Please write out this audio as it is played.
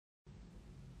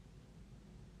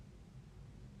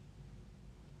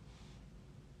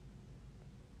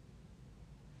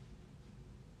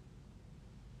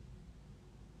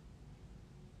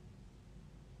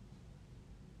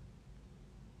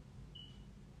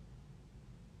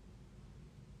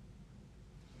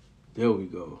There we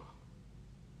go.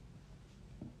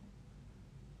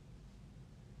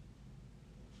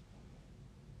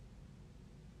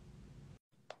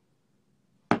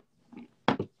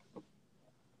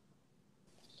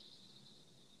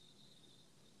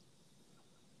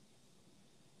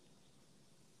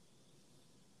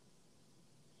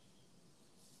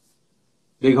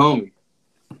 Big homie.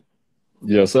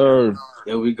 Yes, sir.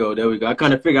 There we go. There we go. I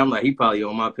kind of figure I'm like he probably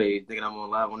on my page, thinking I'm on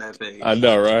live on that I page.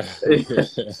 know,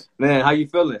 right? Man, how you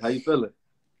feeling? How you feeling?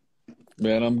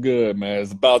 Man, I'm good, man.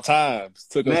 It's about time. It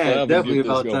took us Man, forever to definitely get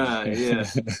this about going. time. Yeah,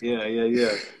 yeah,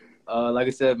 yeah, yeah. Like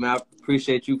I said, man, I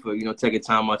appreciate you for taking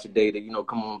time out your day to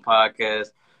come on the podcast,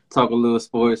 talk a little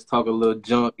sports, talk a little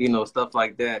junk, stuff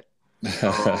like that.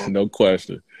 Um, No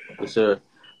question. for sure.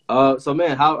 So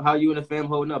man, how you and the fam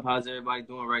holding up? How's everybody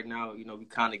doing right now? We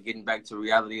kind of getting back to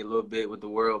reality a little bit with the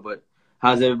world, but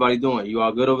how's everybody doing? You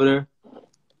all good over there?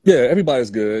 Yeah,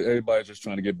 everybody's good. Everybody's just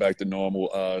trying to get back to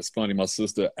normal. It's funny, my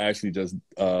sister actually just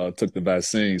took the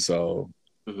vaccine, so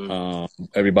Hmm. um,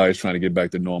 everybody's trying to get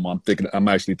back to normal. I'm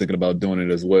actually thinking about doing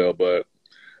it as well, but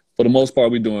for the most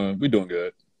part, we doing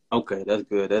good. Okay, that's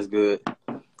good. That's good.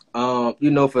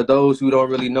 For those who don't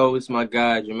really know, it's my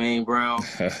guy Jermaine Brown.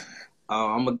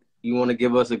 You want to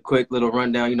give us a quick little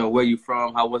rundown? Where you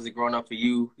from? How was it growing up for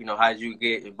you? How did you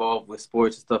get involved with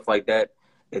sports and stuff like that?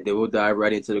 And then we'll dive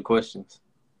right into the questions.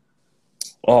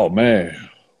 Oh man,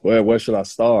 where should I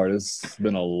start? It's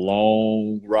been a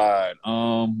long ride.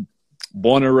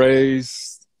 Born and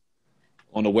raised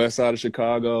on the west side of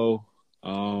Chicago.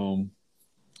 Um,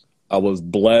 I was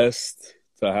blessed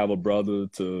to have a brother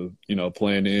to,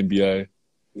 play in the NBA.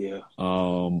 Yeah,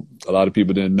 A lot of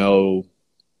people didn't know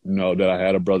that I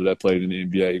had a brother that played in the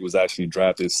NBA. He was actually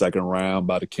drafted second round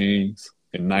by the Kings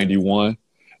in '91,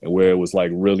 and where it was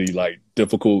like really like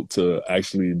difficult to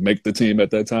actually make the team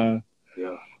at that time.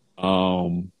 yeah,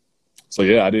 Um, so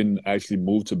yeah, I didn't actually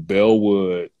move to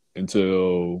Bellwood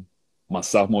until my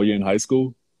sophomore year in high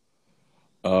school.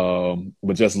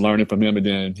 But just learning from him, and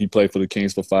then he played for the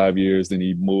Kings for 5 years. Then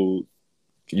he moved,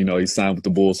 he signed with the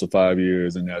Bulls for 5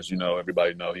 years, and as you know,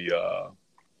 everybody know he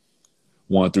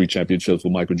won 3 championships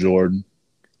with Michael Jordan.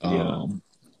 yeah. Um,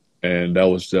 and that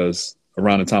was just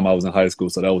around the time I was in high school,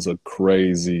 so that was a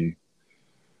crazy,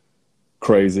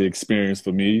 crazy experience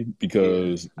for me Yeah,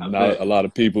 because I not bet. a lot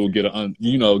of people get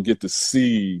to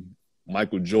see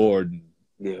Michael Jordan,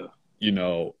 Yeah,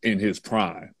 in his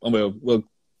prime. I mean, well,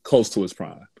 close to his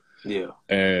prime. yeah,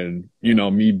 And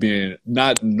me being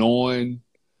not knowing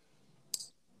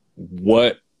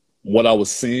what I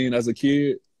was seeing as a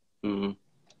kid, hmm,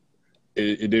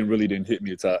 it didn't hit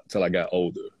me till I got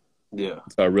older. yeah,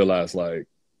 So I realized, like,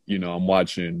 I'm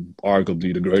watching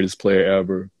arguably the greatest player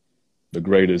ever, the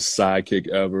greatest sidekick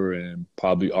ever, and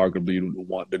probably arguably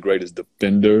the greatest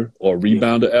defender or yeah.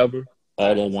 rebounder ever,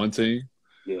 all on Facts. one team.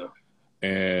 Yeah,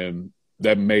 And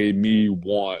that made me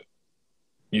want,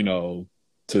 you know,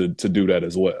 to do that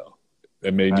as well.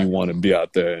 It made me want facts. to be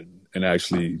out there and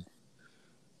actually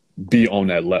be on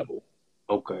that level.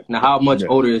 Okay. Now, how much Yeah.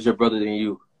 older is your brother than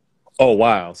you? Oh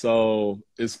wow. So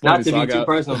it's Not funny. to So I be too got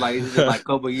personal, like is it just like a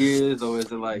couple years or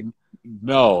is it like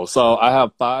no. So I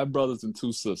have 5 brothers and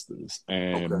 2 sisters,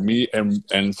 and okay? and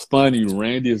it's funny.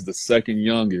 Randy is the second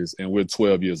youngest, and we're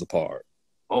 12 years apart.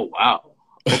 Oh wow.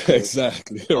 Okay.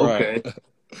 Exactly. Right. Okay.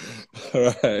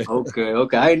 Right. Okay.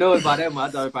 Okay. I didn't know about that much.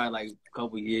 I thought it probably like a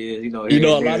couple years, You here know, and a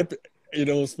lot there. of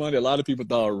it's funny. A lot of people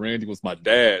thought Randy was my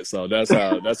dad, so that's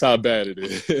how bad it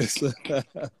is.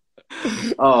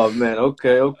 Oh man.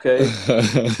 Okay. Okay.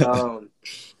 Um.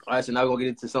 All right. So now we're gonna get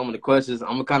into some of the questions. I'm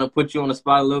gonna kind of put you on the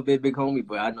spot a little bit, big homie,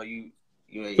 but I know For you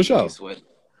ain't sure. sweating.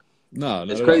 No,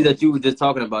 It's not at crazy all. that you were just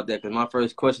talking about that because my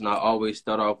first question I always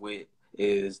start off with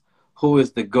is who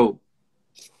is the GOAT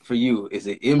for you? Is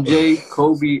it MJ,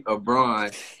 Kobe, or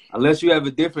Bron? Unless you have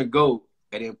a different GOAT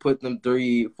and then put them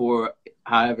 3, 4,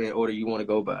 however in order you want to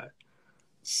go by.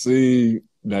 See,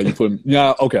 now you put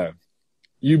yeah, okay.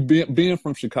 You being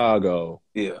from Chicago,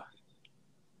 Yeah.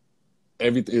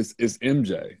 everything is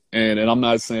MJ, and I'm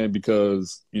not saying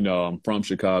because I'm from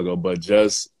Chicago, but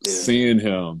just Yeah. seeing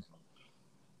him,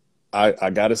 I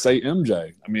gotta say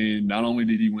MJ. I mean, not only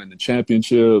did he win the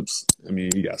championships, I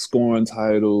mean he got scoring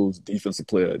titles, defensive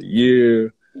player of the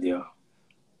year. Yeah.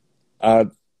 I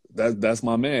that's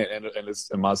my man,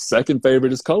 and my second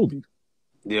favorite is Kobe,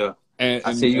 Yeah. and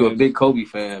I see and you a and big Kobe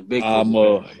fan. Big Kobe I'm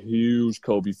a fan. huge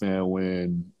Kobe fan.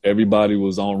 When everybody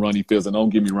was on Ronnie Fields, and don't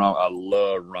get me wrong, I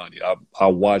love Ronnie. I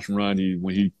watched Ronnie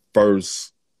when he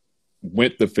first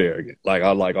went to Farragut.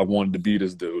 I wanted to be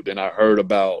this dude. Then I heard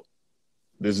about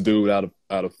this dude out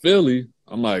of Philly.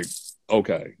 I'm like,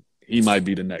 okay, he might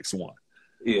be the next one.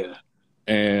 Yeah.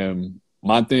 And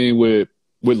my thing with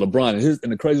LeBron,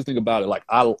 and the crazy thing about it, like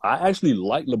I actually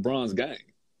like LeBron's game.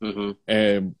 Mm-hmm.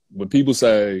 And when people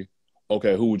say,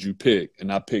 okay, who would you pick?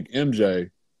 And I pick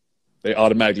MJ, they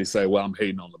automatically say, well, I'm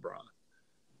hating on LeBron.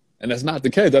 And that's not the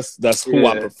case. That's who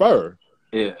I prefer.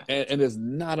 Yeah. And it's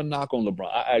not a knock on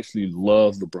LeBron. I actually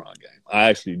love LeBron game. I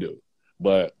actually do.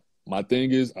 But my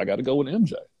thing is, I got to go with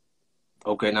MJ.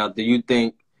 Okay, now do you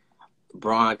think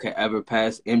LeBron could ever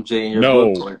pass MJ in your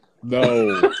No, book?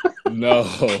 no, no,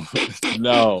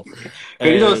 no.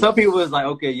 Because, you know, some people was like,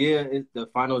 okay, yeah, the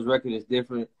finals record is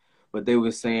different, but they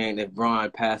were saying if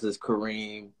Bron passes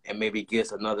Kareem and maybe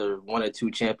gets another 1 or 2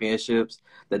 championships,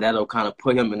 that'll kind of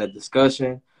put him in a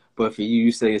discussion. But for you,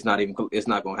 you say it's not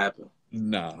going to happen.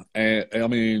 Nah, and I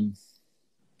mean,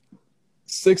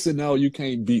 6-0, you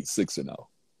can't beat 6-0.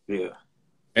 Yeah.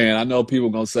 And I know people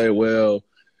are gonna say, well,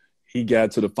 he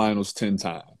got to the finals 10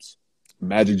 times.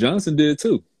 Magic Johnson did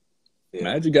too. Yeah.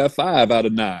 Magic got 5 out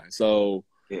of 9. So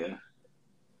yeah.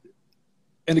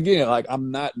 And again, like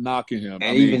I'm not knocking him.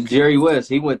 And even Jerry West,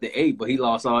 he went to 8, but he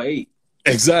lost all 8.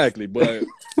 Exactly, but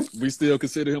we still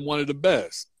consider him one of the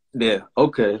best. Yeah.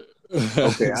 Okay.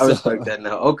 Okay, I respect that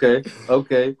now. Okay.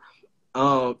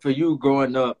 For you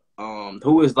growing up,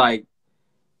 who was like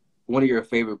one of your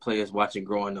favorite players watching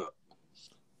growing up?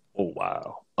 Oh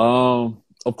wow.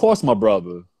 Of course my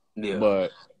brother. Yeah.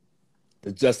 But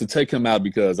just to take him out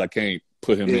because I can't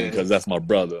put him in because that's my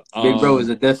brother. Big bro is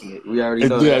a definite. We already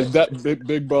know that.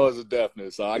 Big bro is a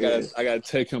definite. So I gotta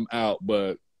take him out.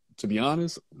 But to be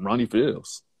honest, Ronnie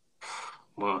Fields.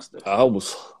 Monster.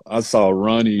 I saw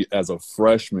Ronnie as a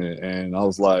freshman and I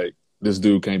was like, this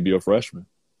dude can't be a freshman.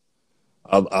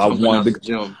 I wanted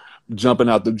to jumping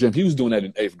out the gym. He was doing that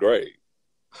in 8th grade.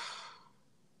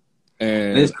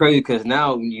 And it's crazy because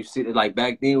now when you see it, like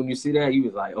back then when you see that, you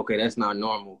was like, okay, that's not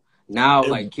normal. Now,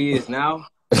 like kids now,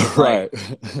 right,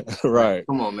 right.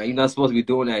 Come on, man, you're not supposed to be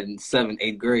doing that in 7th,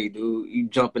 8th grade, dude. You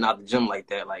jumping out the gym like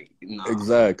that, like no.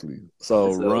 Exactly.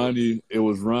 So Ronnie, it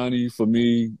was Ronnie for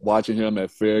me. Watching him at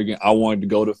Farragut, I wanted to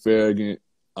go to Farragut.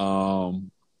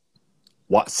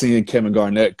 Seeing Kevin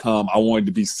Garnett come, I wanted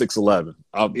to be 6'11".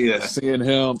 Seeing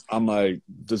him, I'm like,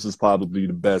 this is probably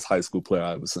the best high school player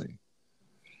I've ever seen.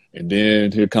 And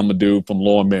then here come a dude from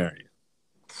Lower Marion.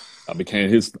 I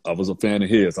was a fan of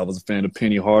his. I was a fan of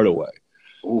Penny Hardaway.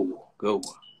 Ooh, good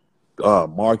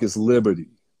one. Marcus Liberty.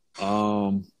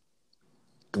 Glenn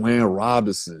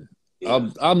Robinson. Yeah.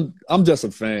 I'm just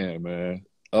a fan, man.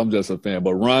 I'm just a fan.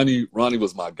 But Ronnie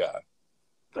was my guy.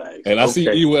 Thanks. And I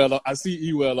see Ewell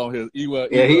on his Ewell.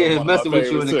 Yeah, he is messing with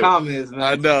you in the comments, man.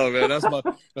 I know, man.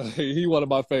 That's he one of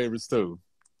my favorites too.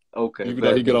 Okay. Even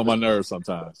though he get on my nerves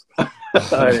sometimes. All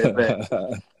right,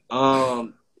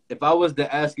 man. If I was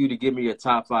to ask you to give me your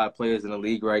top 5 players in the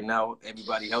league right now,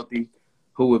 everybody healthy,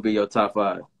 who would be your top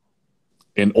 5?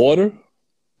 In order?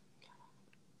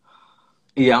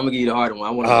 Yeah, I'm gonna give you the hard one.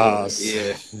 I want to.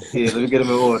 Yeah. Let me get them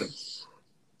in order.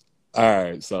 All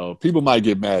right, so people might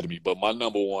get mad at me, but my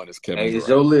number 1 is Kevin Durant. It's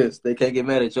your list. They can't get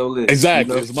mad at your list.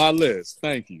 Exactly. You know? It's my list.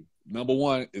 Thank you. Number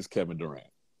 1 is Kevin Durant.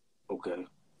 Okay.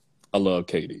 I love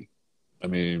KD. I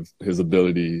mean, his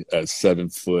ability at 7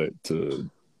 foot to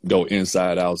go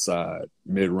inside, outside,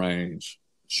 mid-range,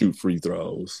 shoot free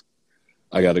throws.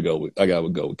 I gotta go with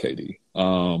KD.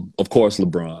 Of course,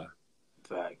 LeBron.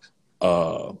 Facts.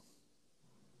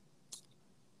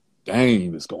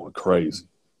 Dame is going crazy.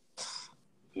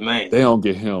 Man, they don't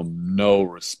give him no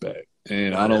respect,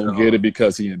 and I don't get it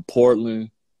because he in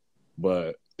Portland.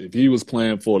 But if he was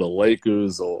playing for the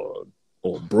Lakers or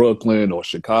Brooklyn or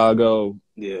Chicago,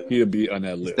 he'd be on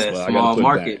that list. That small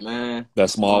market, man. That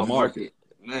small market,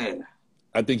 man.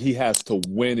 I think he has to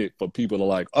win it for people to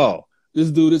like. Oh,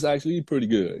 this dude is actually pretty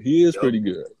good. He is pretty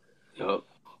good. Yep.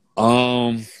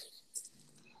 I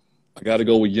got to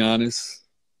go with Giannis.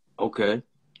 Okay.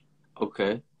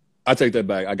 I take that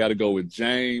back. I got to go with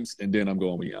James, and then I'm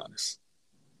going with Giannis.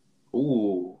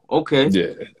 Ooh, okay.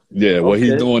 Yeah. What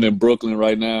he's doing in Brooklyn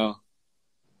right now,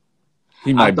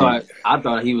 he might I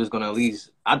thought he was going to at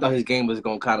least – I thought his game was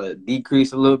going to kind of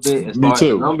decrease a little bit as far as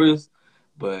the numbers.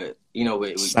 But, you know,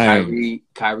 with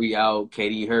Kyrie out,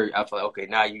 KD hurt, I feel like, okay,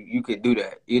 now you could do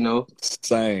that, you know?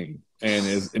 Same. And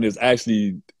it's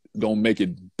actually going to make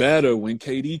it better when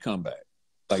KD come back.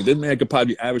 Like, this man could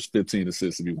probably average 15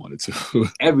 assists if he wanted to.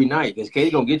 Every night, because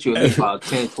KD going to get you at least about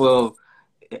 10, 12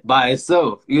 by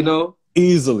itself, you know?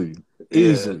 Easily.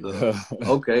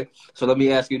 Okay. So let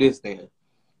me ask you this then.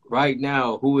 Right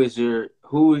now, who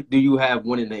do you have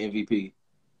winning the MVP?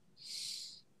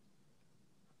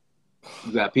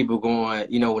 You got people going,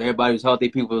 you know, when everybody was healthy,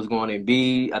 people was going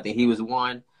Embiid. I think he was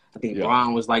 1. I think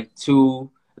Brown was like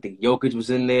 2. I think Jokic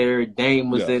was in there, Dame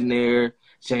was Yeah, in there,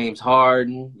 James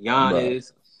Harden, right.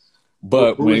 Giannis.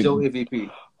 But Who was your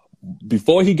MVP?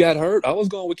 before he got hurt, I was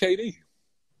going with KD.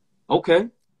 Okay.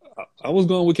 I was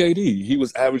going with KD. He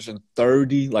was averaging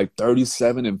 30, like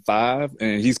 37 and 5,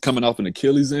 and he's coming off an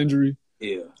Achilles injury.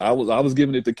 Yeah. I was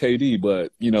giving it to KD,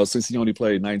 but since he only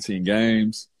played 19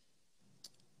 games,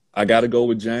 I got to go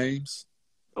with James.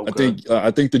 Okay.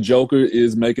 I think the Joker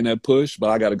is making that push,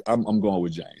 but I'm going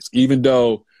with James. Even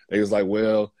though they was like,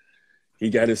 well, he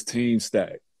got his team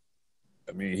stacked.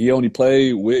 I mean, he only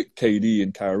played with KD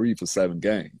and Kyrie for 7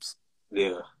 games.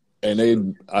 Yeah.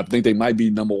 And I think they might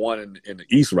be number one in the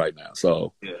East right now.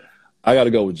 So Yeah. I got to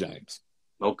go with James.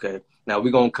 Okay. Now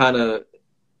we're gonna kind of.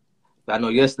 I know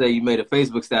yesterday you made a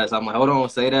Facebook status. I'm like, hold on,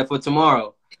 say that for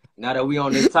tomorrow. Now that we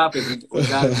on this topic, we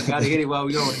gotta hit it while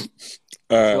we on it.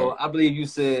 So I believe you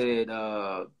said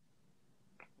the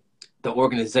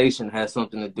organization has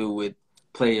something to do with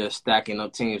players stacking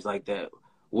up teams like that.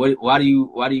 Why do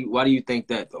you think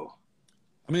that though?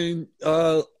 I mean,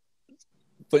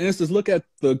 for instance, look at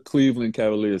the Cleveland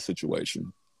Cavaliers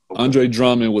situation. Okay. Andre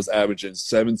Drummond was averaging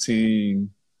 17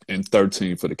 and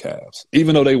 13 for the Cavs.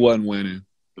 Even though they wasn't winning,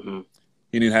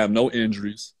 he didn't have no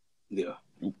injuries. Yeah.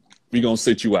 We're going to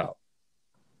sit you out.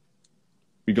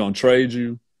 We're going to trade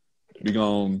you.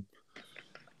 We're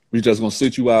just going to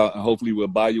sit you out, and hopefully we'll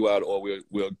buy you out, or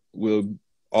we'll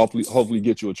hopefully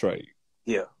get you a trade.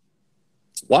 Yeah.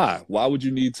 Why? Why would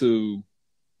you need to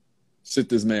sit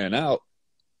this man out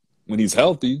when he's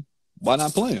healthy? Why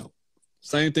not play him?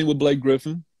 Same thing with Blake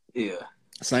Griffin. Yeah.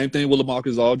 Same thing with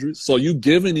LaMarcus Aldridge. So you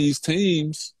giving these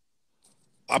teams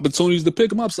opportunities to pick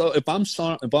them up. So if I'm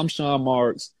Sean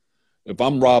Marks, if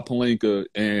I'm Rob Pelinka,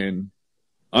 and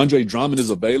Andre Drummond is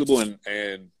available, and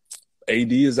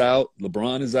AD is out,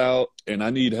 LeBron is out, and I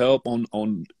need help on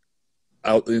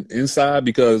inside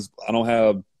because I don't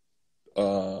have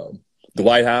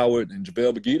Dwight Howard and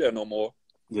JaVale McGee there no more.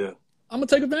 Yeah. I'm gonna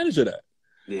take advantage of that.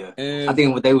 Yeah. And I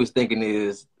think what they was thinking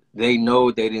is they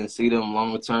know they didn't see them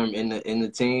longer term in the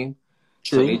team.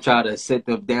 True. So they try to sit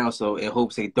them down so in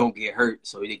hopes they don't get hurt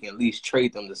so they can at least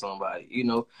trade them to somebody,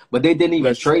 But they didn't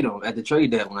even trade them at the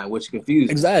trade deadline, which confused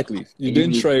me. Exactly. You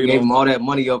didn't trade them. Gave them all that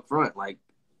money up front.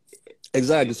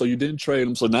 Exactly. So you didn't trade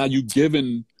them. So now you've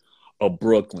given a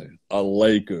Brooklyn, a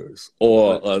Lakers,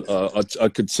 or a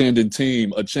contending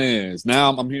team a chance. Now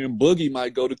I'm hearing Boogie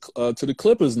might go to the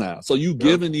Clippers now. So you've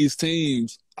given these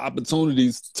teams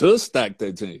opportunities to stack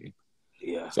their team.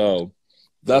 Yeah. So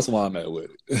that's why I'm at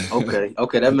with it.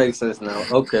 Okay, that makes sense now.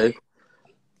 Okay.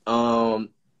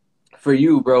 For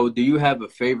you, bro, do you have a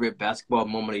favorite basketball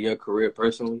moment of your career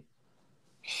personally?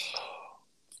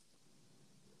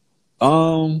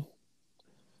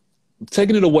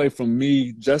 Taking it away from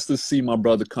me, just to see my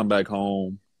brother come back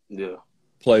home,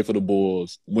 play for the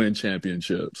Bulls, win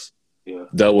championships. Yeah.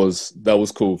 That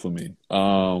was cool for me.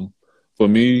 For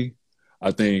me,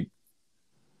 I think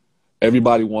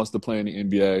everybody wants to play in the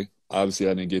NBA. Obviously,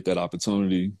 I didn't get that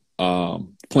opportunity.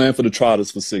 Playing for the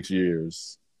Trotters for 6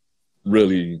 years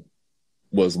really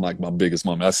was like my biggest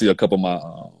moment. I see a couple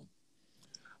of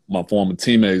my former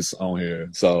teammates on here.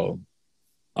 So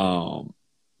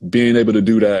being able to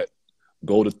do that,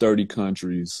 go to 30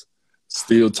 countries,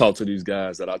 still talk to these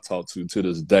guys that I talk to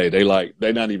this day.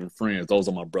 They're not even friends. Those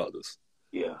are my brothers.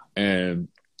 Yeah. And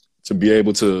to be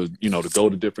able to, to go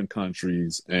to different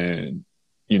countries and,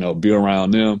 be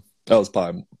around them, that was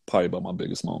probably about my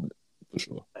biggest moment for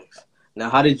sure.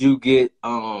 Now, how did you get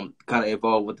kind of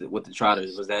involved with the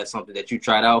Trotters? Was that something that you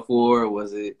tried out for? Or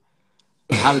was it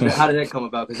how did that come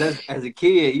about? Because as a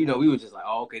kid, we were just like,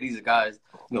 oh, okay, these are guys,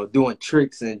 doing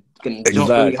tricks and can jump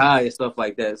really high and stuff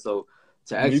like that. So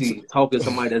to actually talk to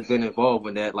somebody that's been involved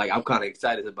in that, I'm kind of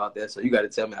excited about that. So you got to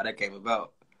tell me how that came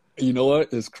about. You know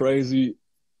what? It's crazy.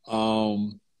 I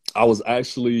was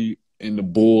actually in the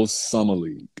Bulls Summer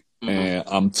League. And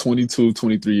I'm 22,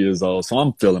 23 years old, so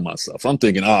I'm feeling myself. I'm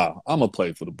thinking, I'm going to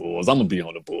play for the Bulls. I'm going to be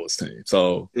on the Bulls team.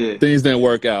 So things didn't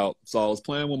work out. So I was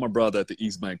playing with my brother at the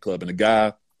East Bank Club, and a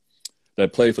guy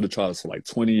that played for the Trotters for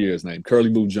 20 years named Curly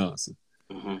Boo Johnson.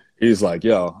 He's like,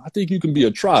 yo, I think you can be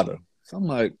a Trotter. So I'm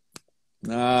like,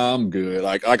 nah, I'm good.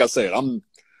 Like I said, I'm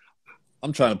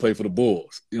trying to play for the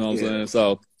Bulls. You know what I'm saying?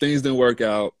 So things didn't work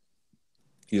out.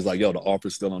 He's like, yo, the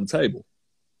offer's still on the table.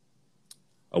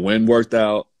 I went and worked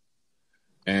out.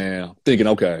 And I'm thinking,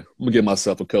 okay, I'm going to give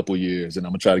myself a couple of years and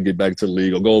I'm going to try to get back to the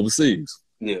league or go overseas.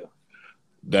 Yeah.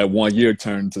 That 1 year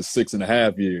turned to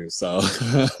 6.5 years. So,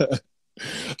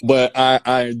 but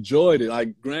I enjoyed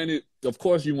it. Granted, of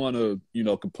course you want to,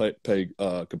 play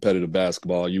competitive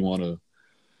basketball. You want to,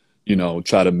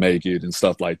 try to make it and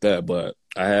stuff like that. But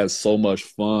I had so much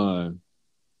fun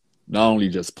not only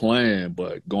just playing,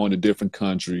 but going to different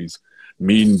countries,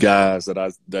 meeting guys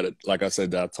that like I said,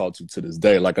 that I talk to this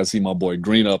day. Like I see my boy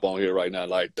Green up on here right now.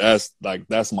 That's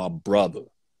my brother.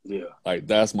 Yeah. Like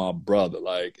that's my brother.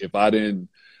 Like if I didn't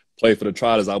play for the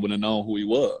Trotters, I wouldn't have known who he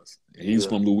was. He's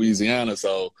from Louisiana,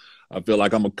 so I feel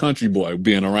like I'm a country boy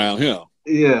being around him.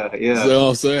 Yeah, You yeah. know what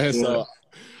I'm saying? Yeah. So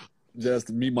just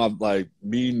to meet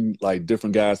meeting like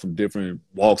different guys from different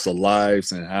walks of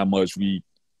lives and how much we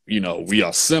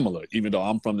are similar. Even though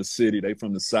I'm from the city, they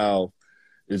from the South.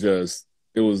 It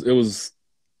was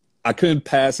I couldn't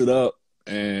pass it up,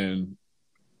 and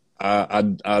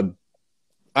I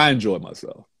enjoyed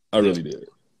myself. I really did.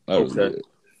 I really did.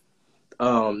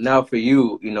 Now for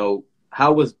you,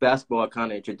 how was basketball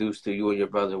kind of introduced to you and your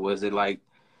brother? Was it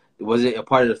a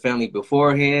part of the family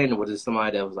beforehand, or was it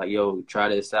somebody that was like, yo, try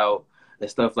this out and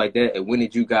stuff like that? And when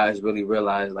did you guys really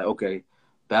realize, like, okay,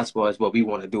 basketball is what we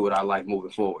want to do with our life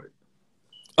moving forward?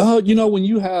 When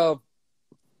you have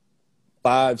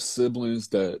 5 siblings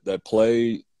that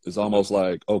play, it's almost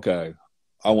like, okay,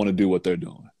 I want to do what they're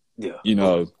doing. Yeah.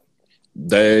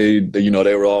 They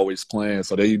were always playing,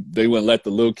 so they wouldn't let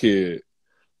the little kid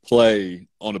play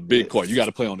on the big court. You got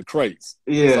to play on the crates.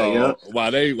 Yeah, so yeah.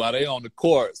 While they on the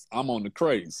courts, I'm on the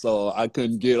crates. So I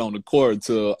couldn't get on the court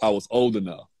until I was old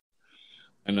enough.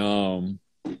 And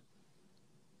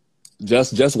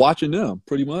just watching them,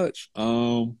 pretty much.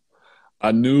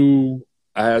 I knew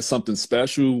I had something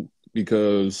special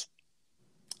because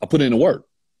I put in the work.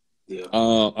 Yeah.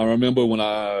 I remember when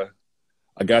I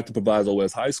got to Proviso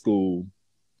West High School,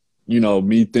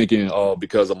 me thinking, oh,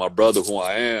 because of my brother, who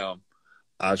I am,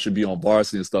 I should be on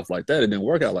varsity and stuff like that. It didn't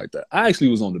work out like that. I actually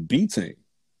was on the B team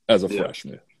as a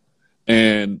freshman.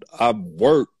 And I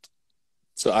worked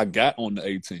till I got on the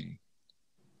A team.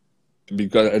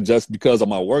 Because of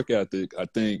my work ethic, I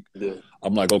think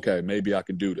I'm like, okay, maybe I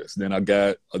can do this. Then I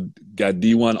got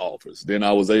D1 offers. Then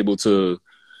I was able to,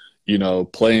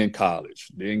 play in college,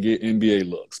 then get NBA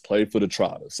looks, play for the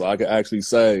Trotters. So I could actually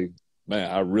say, man,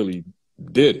 I really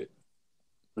did it.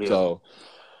 Yeah. So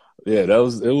yeah, it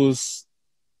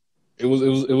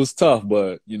was tough,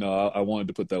 but I wanted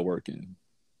to put that work in.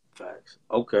 Facts.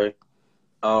 Okay.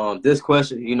 This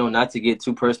question, not to get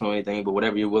too personal or anything, but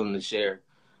whatever you're willing to share.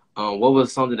 What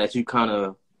was something that you kind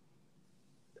of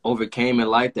overcame in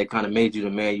life that kind of made you the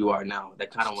man you are now?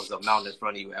 That kind of was a mountain in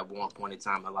front of you at one point in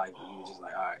time in life, and you were just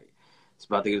like, all right, it's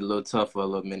about to get a little tough for a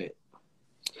little minute.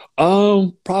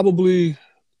 Probably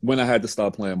when I had to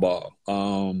stop playing ball.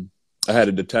 I had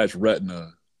a detached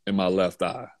retina in my left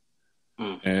eye,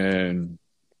 and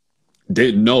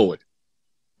didn't know it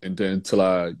until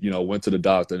I, went to the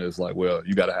doctor, and it's like, well,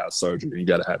 you got to have surgery, and you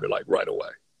got to have it like right away.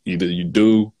 Either you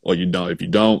do or you don't. If you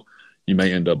don't, you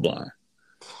may end up blind.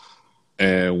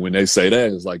 And when they say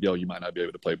that, it's like, yo, you might not be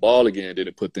able to play ball again. Then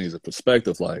it put things in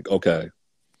perspective, like, okay.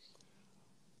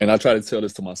 And I try to tell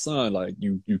this to my son, like,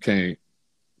 you can't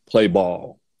play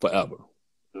ball forever.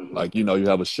 Mm-hmm. Like, you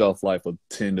have a shelf life of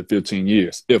 10 to 15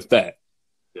 years, if that.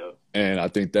 Yeah. And I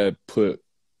think that put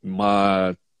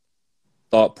my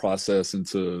thought process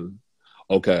into,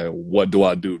 okay, what do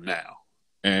I do now?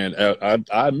 And I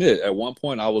admit, at one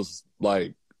point I was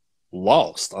like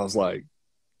lost. I was like,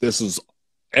 this is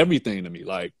everything to me.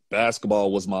 Like,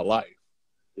 basketball was my life.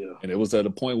 Yeah. And it was at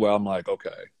a point where I'm like, okay,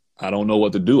 I don't know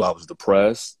what to do. I was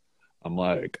depressed. I'm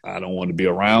like, I don't want to be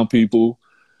around people.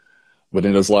 But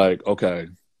then it's like, okay,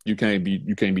 you can't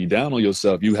be down on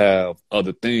yourself. You have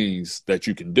other things that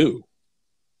you can do.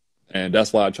 And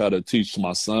that's why I try to teach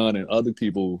my son and other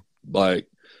people, like,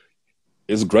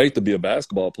 it's great to be a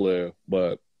basketball player,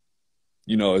 but,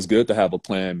 it's good to have a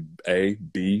plan A,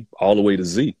 B, all the way to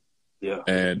Z. Yeah.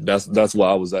 And that's where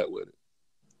I was at with it.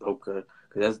 Okay.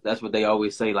 Because that's what they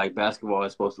always say, like, basketball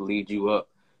is supposed to lead you up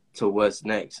to what's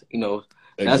next.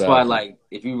 That's why, like,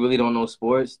 if you really don't know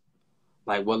sports,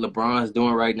 like, what LeBron's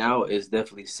doing right now is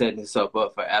definitely setting himself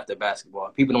up for after basketball.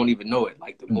 People don't even know it.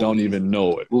 Like, the movies, don't even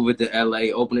know it. Moving to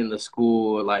LA, opening the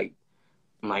school, like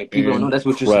people don't know that's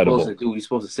what you're supposed to do. You're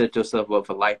supposed to set yourself up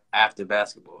for life after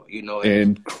basketball,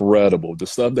 Incredible. The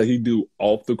stuff that he do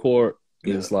off the court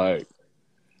is like,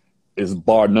 is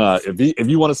bar none. If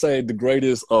you want to say the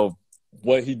greatest of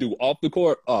what he do off the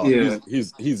court,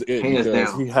 he's it. Hands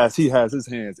because down. he has his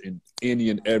hands in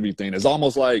any and everything. It's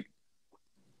almost like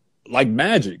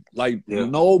magic. Like,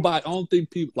 nobody, I don't think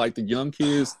people, like the young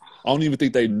kids, I don't even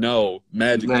think they know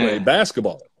Magic played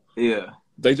basketball. Yeah.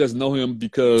 They just know him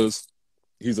because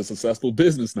he's a successful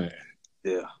businessman.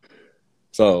 Yeah.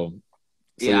 So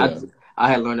I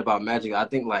had learned about Magic, I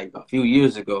think, like a few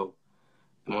years ago.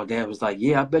 My dad was like,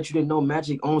 "Yeah, I bet you didn't know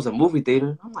Magic owns a movie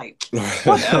theater." I'm like,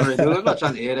 "Whatever, dude. I'm not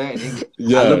trying to hear that." And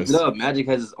then I looked it Yes. up. Magic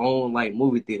has his own like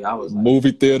movie theater. I was like,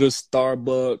 Movie theater,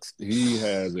 Starbucks. He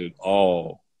has it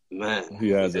all. "Man, He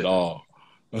has yeah." it all.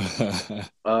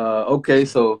 Okay,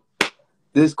 so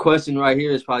this question right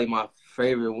here is probably my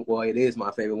favorite. Well, it is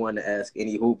my favorite one to ask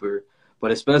any hooper,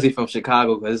 but especially from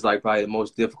Chicago because it's like probably the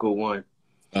most difficult one.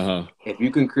 Uh-huh. If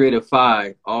you can create a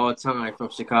five all time from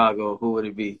Chicago, who would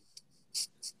it be?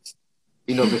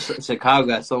 You know, because Chicago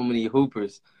got so many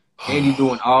hoopers, and you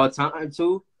doing all time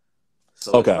too.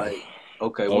 So it's Okay. like,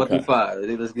 okay, one through Okay. five.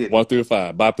 Let's get it. 1 through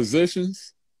 5. By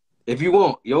positions? If you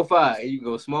want your five, you can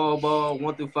go small ball,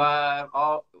 1 through 5,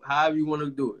 all however you want to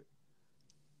do it.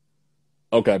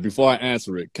 Okay, before I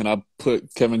answer it, can I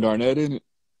put Kevin Garnett in it?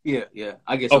 Yeah, yeah.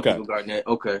 I get some Okay. people Garnett.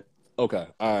 Okay, Okay.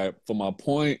 All right. For my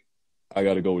point, I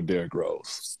gotta go with Derrick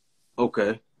Rose.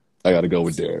 okay. I gotta go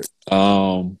with Derrick.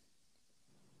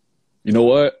 You know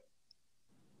what?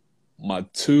 My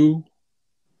two,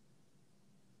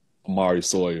 Amari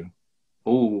Sawyer.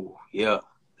 Ooh, yeah.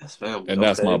 That's family. And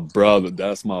that's my Okay. brother.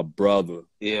 That's my brother.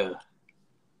 Yeah.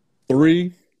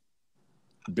 3,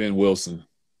 Ben Wilson.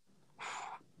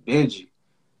 Benji.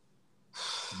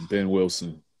 Ben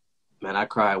Wilson. Man, I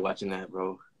cried watching that,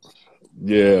 bro.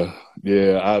 Yeah,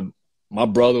 yeah. My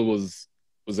brother was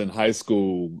in high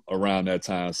school around that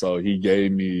time, so he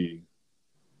gave me,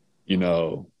 you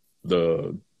know,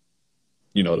 the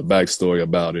the backstory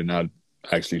about it, and I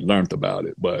actually learned about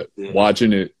it. But Yeah.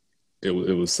 watching it, it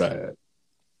was sad.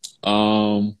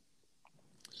 Now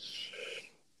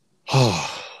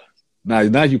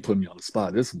you put me on the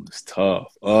spot. This one is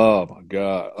tough. Oh my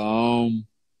God.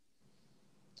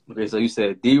 Okay, so you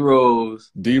said D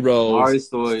Rose, D Rose, Mari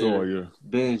Sawyer,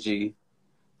 Benji,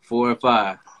 4 and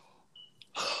 5.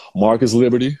 Marcus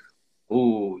Liberty.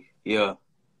 Ooh, yeah.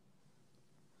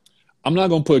 I'm not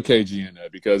gonna put KG in there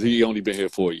because he only been here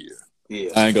for a year. Yeah.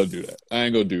 I ain't gonna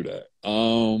do that.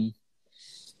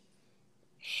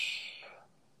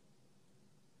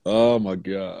 Oh my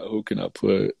God, who can I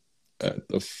put at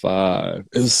the 5?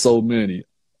 There's so many.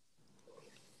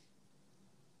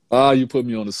 You put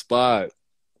me on the spot.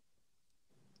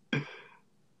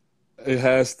 It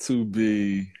has to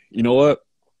be. You know what?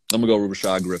 I'm gonna go with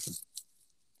Rashad Griffin.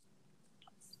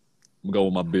 I'm gonna go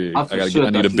with my big. I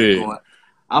need a big.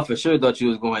 I for sure thought you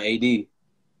was going AD.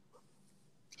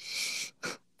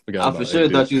 Forgot I for about sure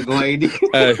AD. thought you was going AD.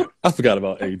 Hey, I forgot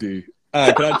about AD. All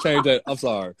right, can I change that? I'm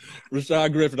sorry.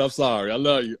 Rashad Griffin, I'm sorry. I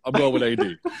love you. I'm going with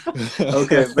AD.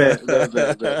 Okay, bet.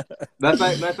 Matter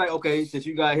of fact, okay, since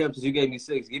you got him, since you gave me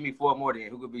 6, give me 4 more then.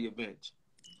 Who could be your bench?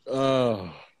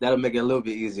 That'll make it a little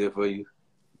bit easier for you.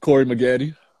 Corey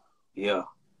McGaddy. Yeah.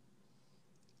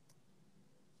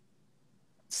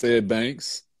 Sid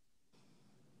Banks.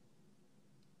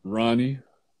 Ronnie.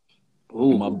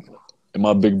 Ooh. And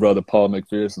my big brother, Paul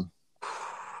McPherson.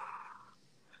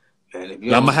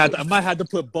 Man, I might have to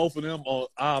put both of them on.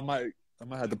 I might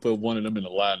have to put one of them in the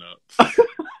lineup.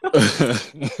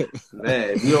 Man,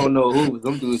 if you don't know who,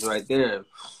 them dudes right there.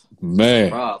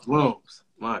 Man. Problems.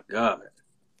 My God.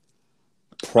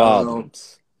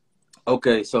 Problems.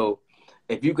 Okay, so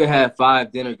if you could have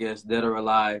 5 dinner guests dead or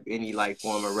alive, any like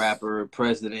former rapper,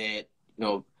 president,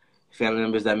 family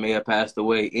members that may have passed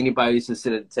away, anybody to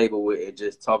sit at the table with and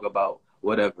just talk about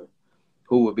whatever,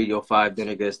 who would be your 5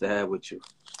 dinner guests to have with you?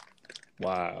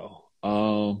 Wow.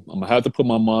 I'm gonna have to put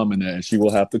my mom in there, and she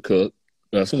will have to cook.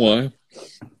 That's one.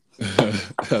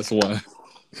 That's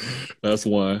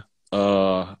one.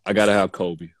 I gotta have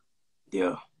Kobe.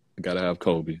 Yeah. I gotta have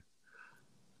Kobe.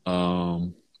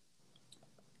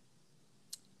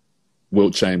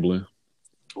 Wilt Chamberlain.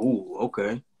 Ooh,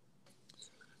 okay.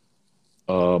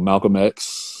 Malcolm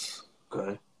X.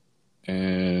 Okay.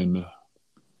 And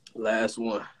last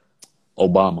one.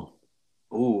 Obama.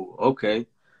 Ooh, okay.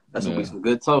 That's gonna be some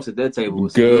good talks at that table.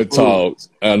 With good talks.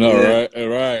 I know, yeah.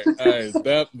 Right. Hey,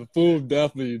 the food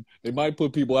definitely. They might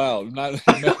put people out.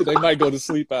 They might go to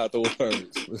sleep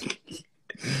afterwards.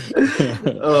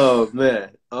 Oh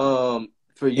man.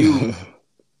 For you,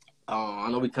 I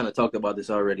know we kind of talked about this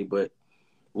already, but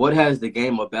what has the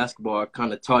game of basketball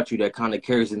kind of taught you that kind of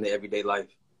carries into everyday life?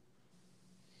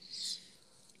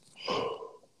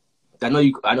 I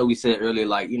know we said earlier,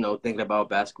 like, thinking about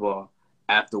basketball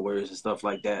afterwards and stuff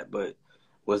like that, but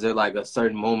was there like a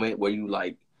certain moment where you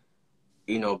like,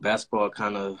 basketball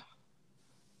kind of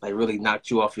like really knocked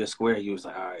you off your square? You was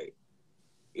like, all right,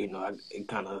 it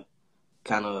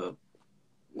kind of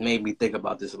made me think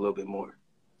about this a little bit more.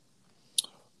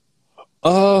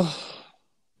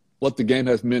 What the game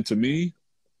has meant to me?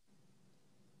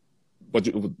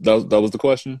 That was the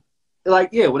question? like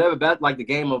yeah, whatever like the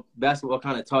game of basketball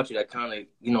kind of taught you that kind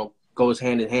of goes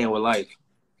hand in hand with life.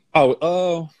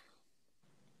 Oh,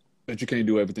 that you can't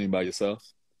do everything by yourself.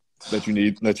 That you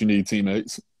need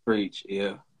teammates. Preach,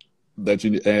 yeah,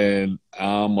 And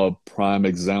I'm a prime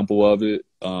example of it.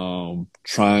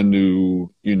 Trying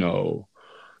to,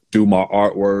 do my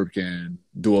artwork and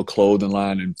do a clothing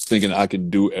line and thinking I can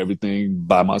do everything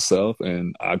by myself.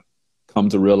 And I come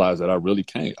to realize that I really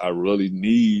can't. I really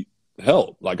need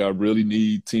help. Like I really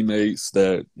need teammates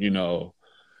that,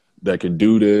 that can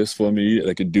do this for me,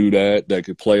 that can do that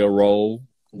can play a role,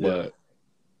 yeah, but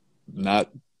not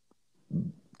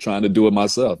trying to do it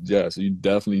myself. Yes, you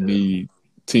definitely yeah. need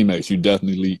teammates. You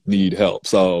definitely need help.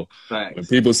 So when Facts.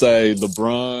 people say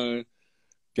LeBron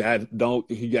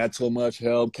he got too much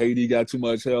help, KD got too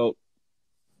much help,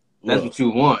 That's look, what you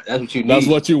want. That's what you that's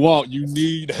need. what you want. You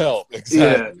need help.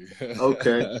 Yeah. Exactly.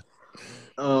 Okay.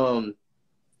 Um,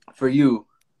 for you,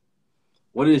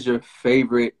 what is your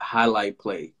favorite highlight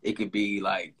play? It could be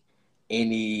like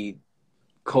any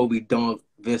Kobe dunk,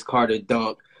 Vince Carter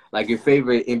dunk, like your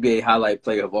favorite NBA highlight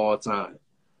play of all time.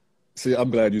 See, I'm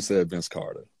glad you said Vince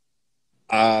Carter.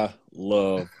 I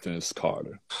love Vince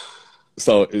Carter.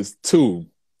 So it's two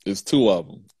of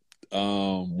them.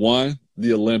 One,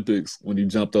 the Olympics when he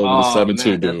jumped over the Oh 7-2 man,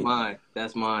 that's dude. mine.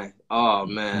 That's mine. Oh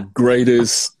man,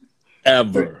 Greatest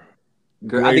ever.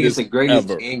 I think it's the Greatest greatest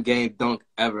ever. in-game dunk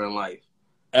ever in life.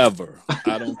 Ever.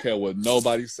 I don't care what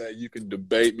nobody say. You can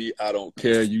debate me. I don't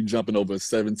care. You jumping over a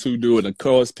 7-2 dude. And of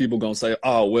course, people going to say,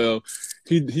 oh, well,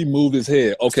 he moved his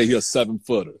head. Okay, he a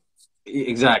 7-footer.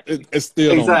 Exactly. It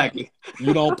still don't matter. Exactly.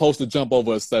 You don't post to jump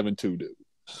over a 7-2 dude.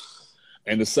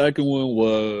 And the second one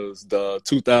was the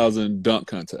 2000 dunk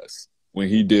contest when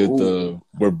he did the Ooh.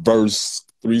 reverse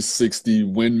 360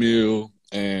 windmill.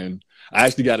 And I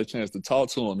actually got a chance to talk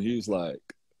to him. He was like,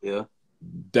 Yeah.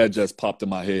 that just popped in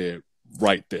my head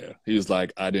right there. He was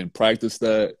like, I didn't practice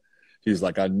that. He's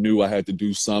like, I knew I had to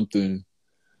do something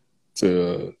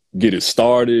to get it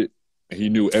started. And he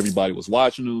knew everybody was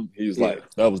watching him. He was Yeah. like,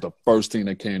 that was the first thing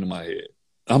that came to my head.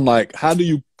 I'm like, how do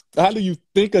you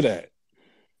think of that?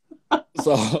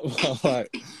 So I'm like,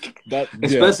 yeah.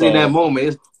 Especially in that So moment.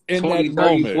 It's in that 20, 30,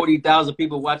 moment, 40,000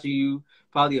 people watching you,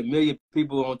 probably a million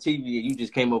people on TV, and you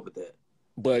just came up with that.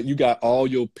 but you got all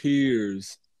your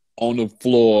peers on the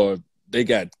floor. They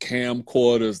got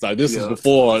camcorders. Like this is Yeah.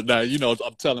 before now,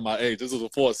 I'm telling my age. This is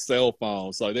before cell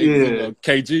phones. So they, Yeah.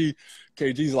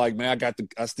 KG's like, man,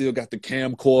 I still got the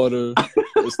camcorder.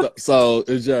 So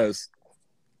it's just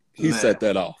he Man. set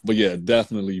that off. But yeah,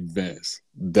 definitely Vince.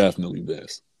 Definitely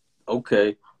Vince.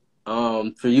 Okay.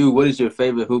 For you, what is your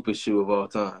favorite Hooper shoe of all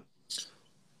time?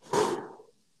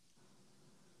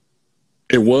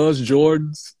 It was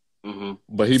Jordan's, Mm-hmm.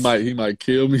 but he might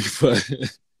kill me.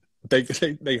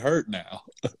 But they hurt now.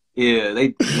 Yeah,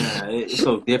 it's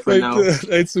so different now.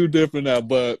 They too different now.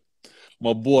 But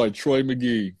my boy Troy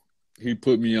McGee, he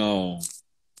put me on.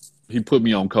 He put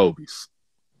me on Kobe's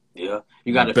Yeah,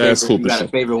 you got a best favorite? You Hooper got a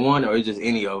shoe. favorite one, or just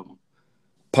any of them?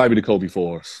 Probably the Kobe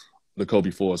fours. The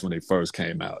Kobe fours when they first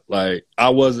came out. Like I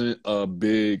wasn't a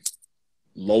big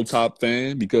low top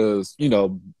fan because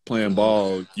playing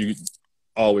ball you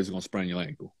always gonna sprain your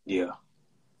ankle. Yeah.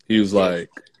 He was Yeah. like,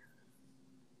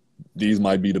 these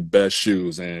might be the best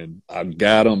shoes, and I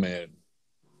got them, and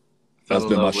Fell that's in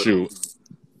been my love with shoe.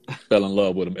 Fell in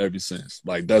love with them ever since.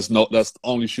 Like that's the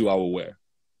only shoe I will wear,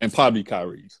 and probably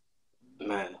Kyrie's. them.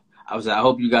 Man, I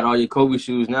hope you got all your Kobe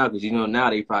shoes now, because now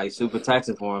they probably super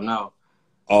taxing for them now.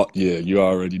 Oh yeah, you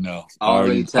already know.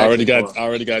 Already taxing for them. I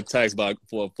already got taxed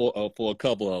for a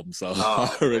couple of them, so I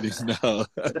Oh already know.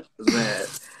 man.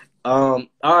 All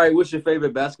right. What's your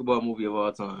favorite basketball movie of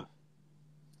all time?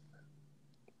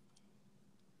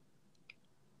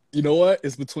 You know what?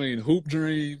 It's between Hoop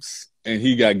Dreams and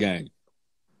He Got Game.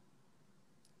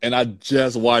 And I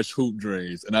just watched Hoop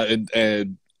Dreams,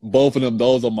 and both of them,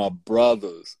 those are my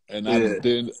brothers. And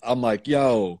Yeah. I'm like,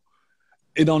 yo,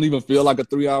 it don't even feel like a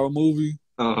 3-hour movie,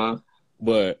 Uh-huh.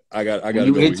 but I got to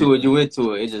You go with into it. You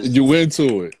into it. It just you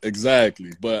into it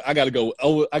exactly. But I got to go.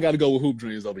 I got to go with Hoop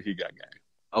Dreams over He Got Game.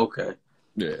 okay.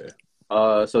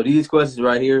 Yeah. So these questions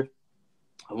right here,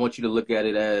 I want you to look at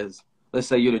it as, let's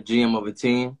say you're the GM of a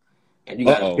team, and you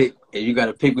gotta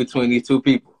pick, between these two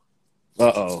people.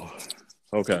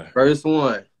 Okay. First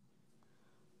one,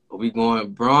 are we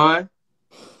going Braun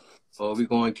or are we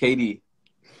going KD?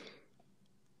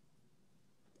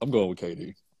 I'm going with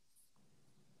KD.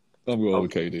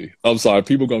 I'm sorry,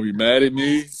 people gonna be mad at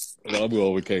me, but I'm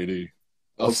going with KD.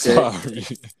 I'm sorry.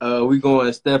 We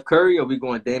going Steph Curry or we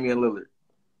going Damian Lillard?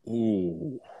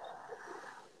 Ooh.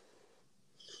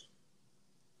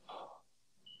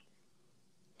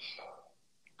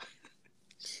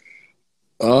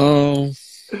 Um.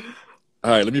 All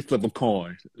right, let me flip a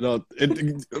coin. No,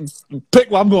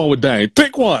 pick one. I'm going with Dame.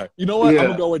 Pick one. You know what? I'm Yeah.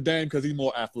 gonna go with Dame because he's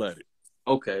more athletic.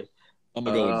 Okay. I'm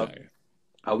gonna go with Dame.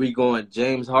 Are we going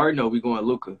James Harden or are we going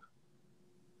Luka?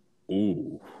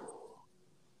 Ooh.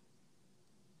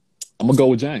 I'm gonna go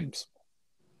with James.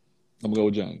 I'm gonna go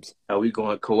with James. Are we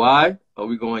going Kawhi or are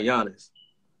we going Giannis?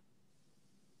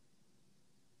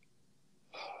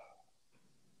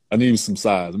 I need some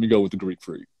size. Let me go with the Greek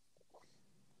Freak.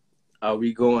 Are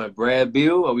we going Brad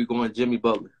Beal or are we going Jimmy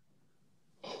Butler?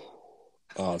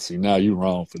 Oh, see, now you're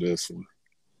wrong for this one.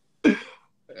 And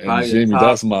Probably the Jimmy, top.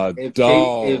 that's my If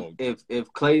dog.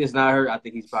 if Clay is not hurt, I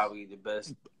think he's probably the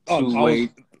best Oh, two-way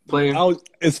player.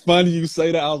 It's funny you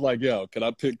say that. I was like, yo, can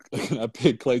I pick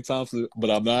Klay Thompson?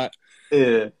 But I'm not.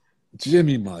 Yeah.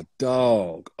 Jimmy, my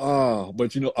dog. Oh,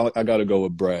 but you know, I got to go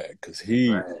with Brad because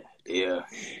Right. Yeah.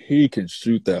 he can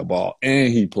shoot that ball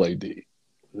and he play D.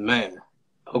 Man.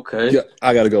 Okay. Yeah,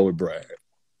 I got to go with Brad.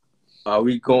 Are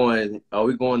we going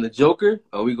the Joker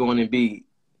or are we going Embiid?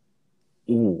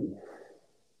 Ooh.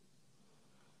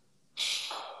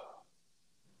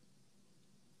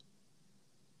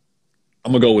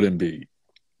 I'm gonna go with Embiid.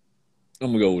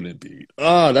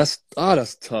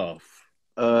 That's tough.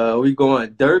 Are we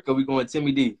going Dirk or are we going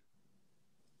Timmy D?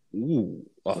 Ooh.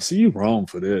 Oh, see, you wrong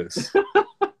for this.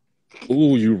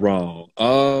 Ooh, you wrong.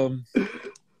 Oh.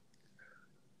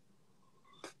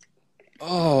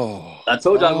 I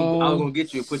told you I was gonna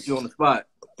get you and put you on the spot.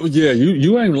 Yeah,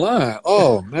 you ain't lying.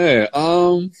 Oh man.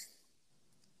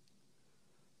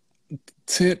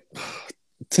 Tim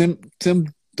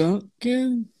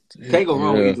Duncan. Can't go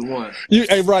wrong with either one.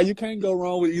 Right, you can't go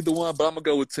wrong with either one, but I'm gonna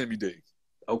go with Timmy D.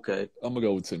 Okay. I'm gonna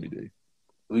go with Timmy D.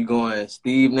 We going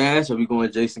Steve Nash or we going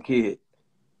Jason Kidd?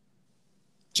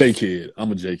 J Kidd.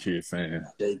 I'm a J Kidd fan.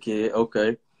 J Kidd,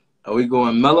 okay. Are we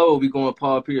going Melo or are we going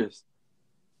Paul Pierce?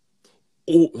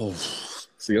 Oh,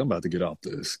 see, I'm about to get off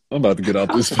this.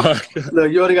 Podcast.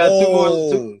 Look, you only got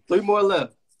three more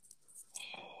left.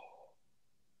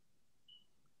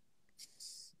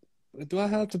 Do I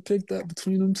have to pick that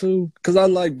between them two? Because I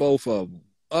like both of them.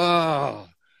 I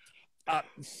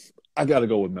got to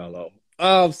go with Melo.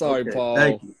 Oh, I'm sorry, Okay.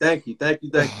 Paul. Thank you.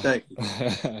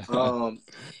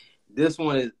 This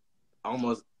one is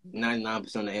almost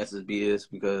 99% of the answers BS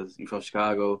because you're from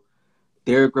Chicago.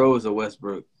 Derrick Rose or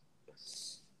Westbrook?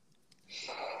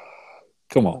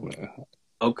 Come on, man.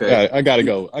 Okay. I gotta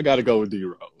go. I gotta go with D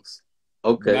Rose.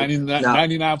 Okay.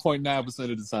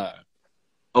 99.9% of the time.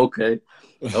 Okay.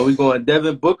 Are we going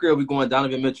Devin Booker or are we going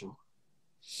Donovan Mitchell?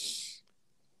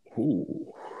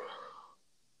 Ooh.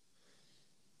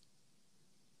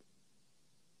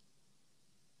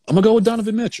 I'm gonna go with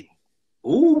Donovan Mitchell.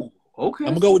 Ooh. Okay.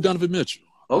 I'm gonna go with Donovan Mitchell.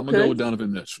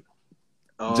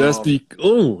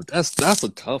 That's a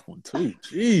tough one too.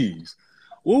 Jeez.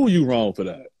 Ooh, you wrong for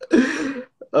that.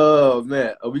 Oh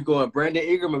man. Are we going Brandon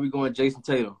Ingram or are we going Jason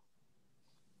Tatum?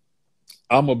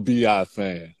 I'm a BI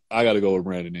fan. I gotta go with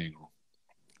Brandon Ingram.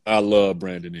 I love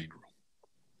Brandon Ingram.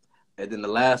 And then the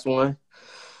last one,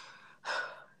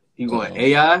 you going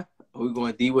AI or we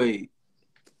going D Wade?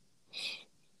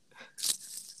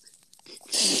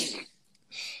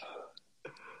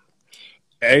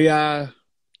 AI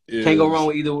can't go wrong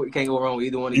with either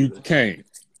one. You can't.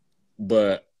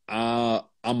 But I'm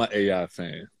an AI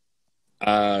fan.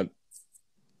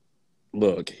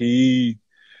 Look, he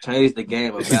changed the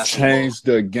game of basketball. He changed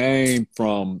the game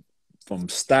from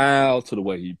style to the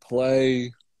way he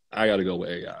play. I got to go with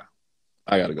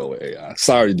AI.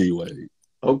 Sorry, D Wade.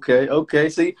 Okay.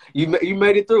 See, you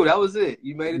made it through. That was it.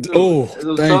 You made it through. Oh, it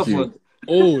was thank tough you. one.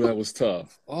 Oh, that was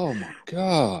tough. Oh my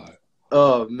God.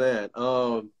 Oh man.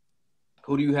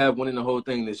 Who do you have winning the whole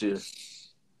thing this year?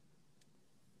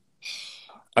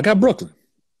 I got Brooklyn.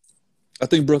 I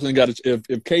think Brooklyn got it. If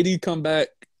KD come back,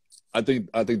 I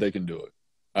think they can do it.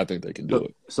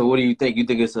 So what do you think? You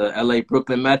think it's a LA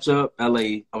Brooklyn matchup? Let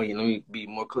me be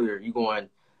more clear. You going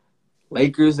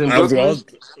Lakers and Brooklyn?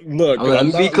 Let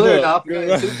me be clear now.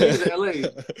 Two teams in LA.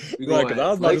 Right, because I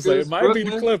was about to say it might be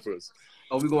the Clippers.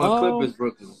 Oh, we going Clippers,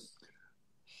 Brooklyn.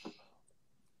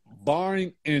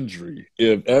 Barring injury,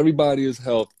 if everybody is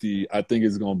healthy, I think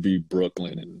it's going to be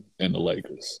Brooklyn and the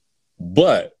Lakers.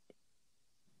 But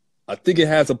I think it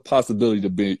has a possibility to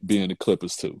be in the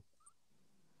Clippers too.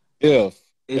 If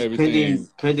it's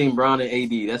pending Brown and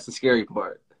AD. That's the scary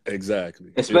part.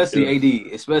 Exactly. Especially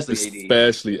AD.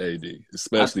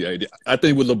 I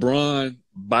think with LeBron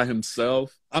by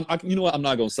himself, you know what? I'm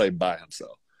not going to say by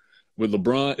himself. With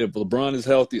LeBron, if LeBron is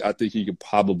healthy, I think he could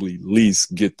probably at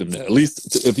least get them there. At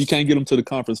least if he can't get them to the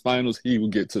conference finals, he will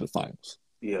get to the finals.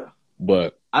 Yeah.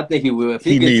 But I think he will. If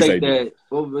he He could needs take AD. that,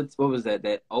 what was that?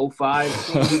 That 05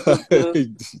 team he took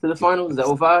to the finals? Is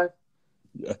that 05?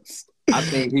 Yes. I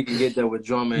think he can get there with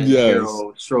Drummond, Yes.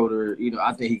 Harold, Schroeder.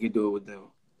 I think he could do it with them.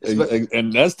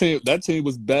 And that team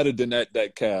was better than that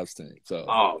Cavs team. So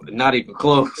Not even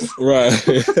close. right.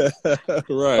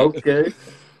 Right. Okay.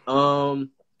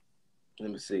 Let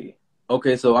me see.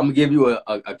 Okay, so I'm gonna give you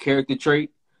a character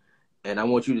trait, and I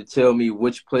want you to tell me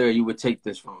which player you would take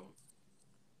this from.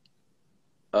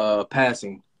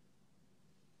 Passing.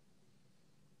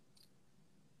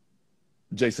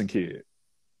 Jason Kidd.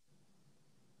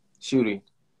 Shooting.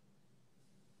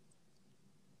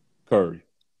 Curry.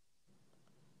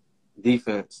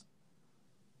 Defense.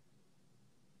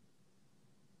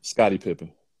 Scottie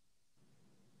Pippen.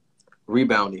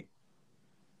 Rebounding.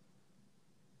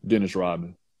 Dennis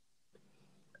Rodman.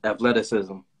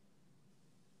 Athleticism.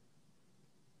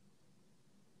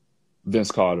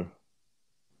 Vince Carter.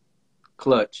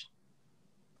 Clutch.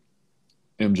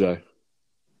 MJ.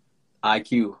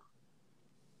 IQ.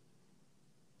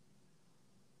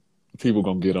 People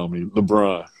gonna get on me.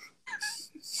 LeBron.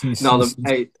 No,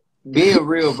 hey, being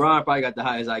real, Bron probably got the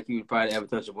highest IQ to probably ever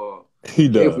touch a ball. He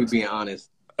does. If we're being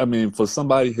honest. I mean, for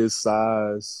somebody his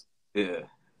size, yeah,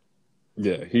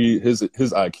 his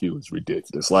IQ is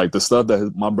ridiculous. Like the stuff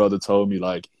that my brother told me,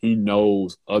 like he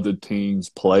knows other teams'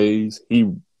 plays.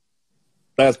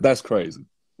 That's crazy.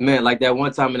 Man, like that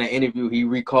one time in that interview, he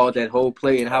recalled that whole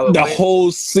play and how it went.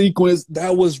 Whole sequence,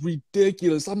 that was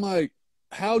ridiculous. I'm like,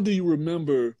 how do you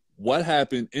remember what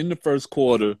happened in the first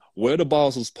quarter, where the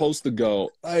ball was supposed to go?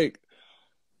 Like,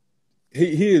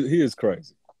 he is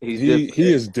crazy. He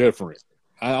is different.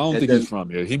 I don't think he's from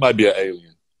here. He might be an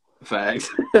alien. Facts.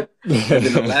 And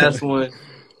then the last one,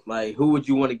 like, who would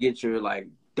you want to get your, like,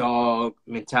 dog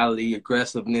mentality,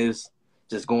 aggressiveness,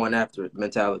 just going after it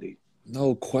mentality?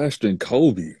 No question,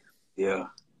 Kobe. Yeah.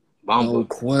 Bamba. No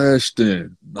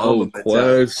question. No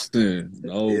question.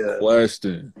 No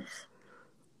question.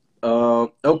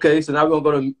 Okay, so now we're going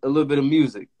to go to a little bit of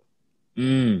music.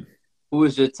 Who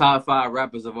is your top 5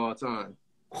 rappers of all time?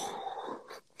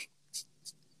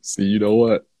 See, you know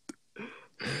what?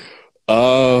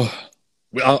 I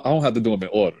don't have to do them in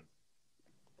order.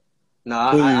 No,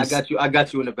 I got you. I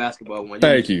got you in the basketball one.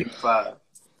 Thank you.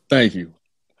 Thank you.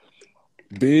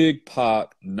 Big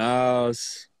Pop,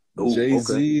 Nas,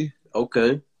 Jay-Z.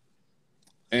 Okay.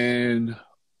 And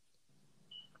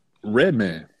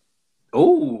Redman.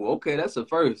 Oh, okay. That's a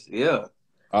first. Yeah.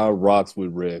 I rocks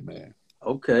with Redman.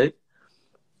 Okay.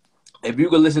 If you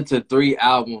could listen to 3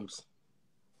 albums,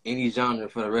 any genre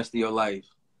for the rest of your life,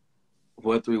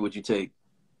 what 3 would you take?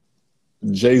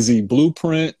 Jay-Z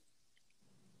Blueprint,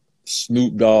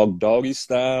 Snoop Dogg Doggy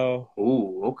Style.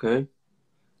 Oh, okay.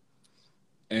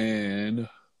 And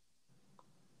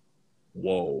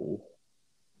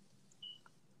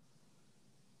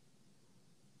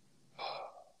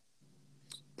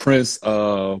Prince,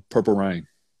 Purple Rain.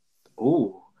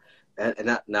 Ooh.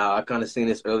 Now I kind of seen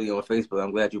this earlier on Facebook.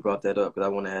 I'm glad you brought that up because I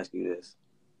want to ask you this.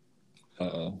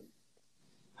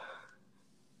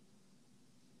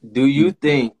 Do you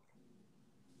think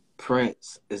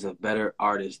Prince is a better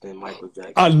artist than Michael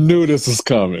Jackson? I knew this was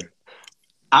coming.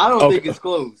 I don't think it's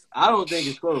close.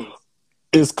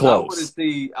 It's close.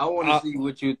 I want to see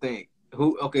what you think.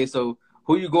 So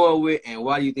who you going with, and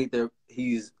why do you think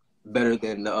he's better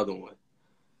than the other one?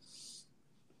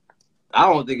 I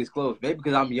don't think it's close. Maybe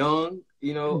because I'm young,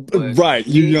 But right,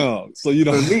 you're young, so you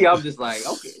don't. For me, I'm just like,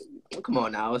 okay, come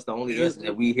on now. It's the only answer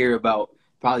that we hear about,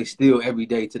 probably still every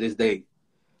day to this day.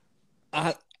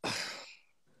 I'm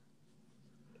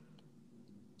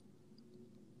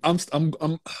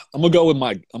gonna go with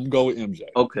Mike. I'm gonna go with MJ.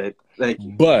 Okay, thank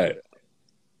you. But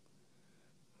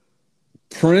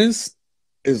Prince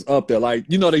is up there. Like,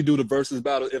 they do the versus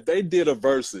battle. If they did a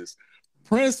versus,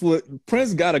 Prince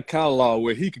got a catalog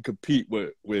where he could compete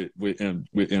with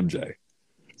MJ.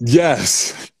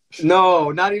 Yes.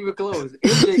 No, not even close.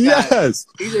 MJ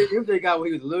MJ got when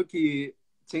he was a little kid,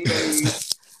 teenage,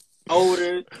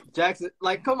 older. Jackson,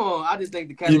 like, come on. I just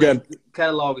think the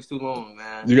catalog is too long,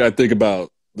 man. You got to think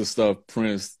about the stuff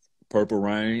Prince, Purple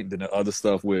Rain, then the other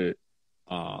stuff with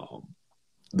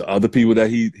the other people that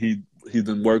he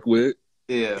done work with.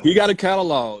 Yeah, he got a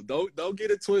catalog. Don't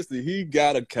get it twisted. He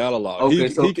got a catalog. Okay,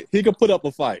 he can put up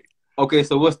a fight. Okay,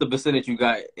 so what's the percentage you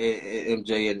got in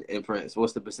MJ and Prince?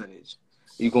 What's the percentage?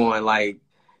 You going like,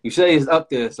 you say it's up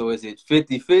there, so is it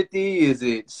 50-50? Is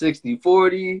it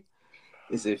 60-40?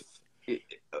 Is it?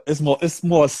 It's more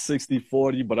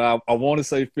 60-40, but I want to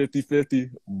say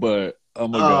 50-50, but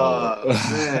I'm gonna go.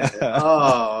 Man.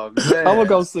 Oh man. I'm gonna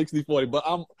go 60-40, but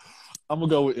I'm gonna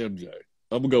go with MJ.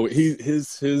 I'm gonna go with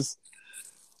his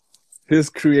his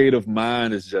creative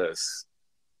mind is just,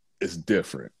 it's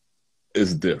different.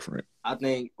 It's different. I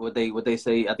think what they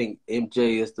say. I think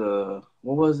MJ is the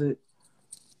what was it?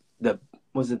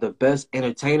 The best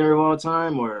entertainer of all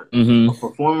time or a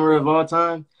performer of all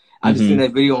time? I just seen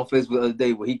that video on Facebook the other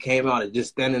day where he came out and just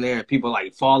standing there and people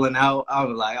like falling out. I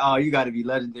was like, oh, you got to be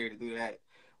legendary to do that.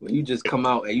 When you just come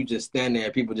out and you just stand there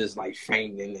and people just like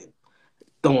fainting and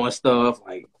throwing stuff,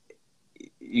 like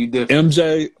you different.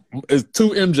 MJ is two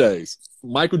MJs,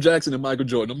 Michael Jackson and Michael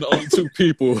Jordan. I'm the only two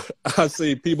people I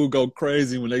see people go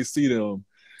crazy when they see them.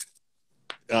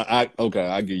 I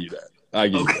give you that. I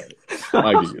give you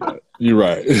that. You're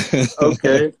right.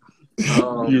 Okay.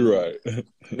 You're right.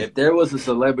 If there was a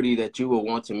celebrity that you would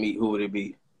want to meet, who would it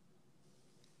be?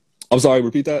 I'm sorry,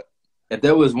 repeat that? If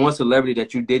there was one celebrity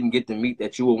that you didn't get to meet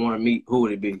that you would want to meet, who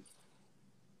would it be?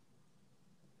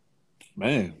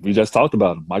 Man, we just talked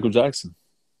about him. Michael Jackson.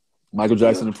 Michael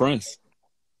Jackson and Prince.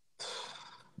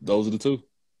 Those are the two.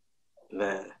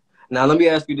 Man. Now, let me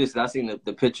ask you this. I seen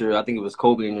the picture. I think it was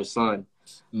Kobe and your son.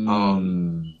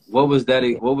 What was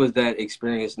that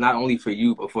experience, not only for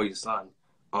you, but for your son?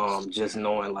 Just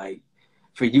knowing, like,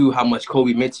 for you, how much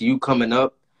Kobe meant to you coming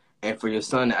up, and for your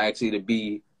son to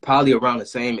be probably around the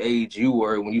same age you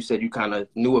were when you said you kind of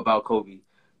knew about Kobe,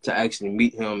 to actually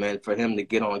meet him and for him to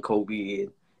get on Kobe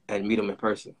and meet him in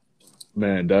person.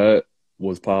 Man, that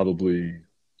was probably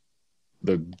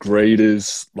the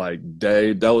greatest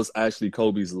day. That was actually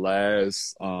Kobe's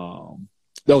last.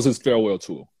 That was his farewell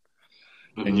tour.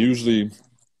 And usually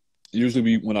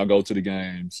when I go to the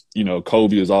games,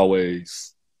 Kobe is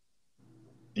always,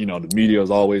 the media is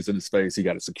always in his face. He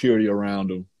got a security around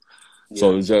him. Yeah.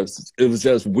 So it was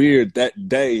just weird. That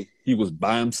day he was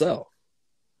by himself.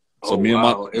 So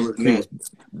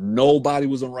nobody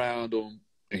was around him,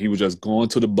 and he was just going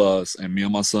to the bus, and me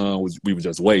and my son we were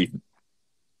just waiting.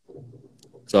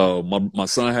 So my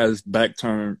son had his back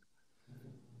turned,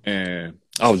 and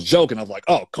I was joking. I was like,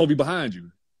 "Oh, Kobe behind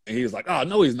you." And he was like, "Oh,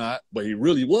 no, he's not." But he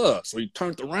really was. So he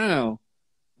turned around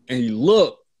and he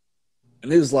looked,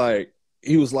 and he was like,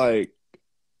 he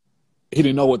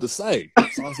didn't know what to say.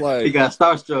 So I was like, he got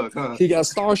starstruck, huh? He got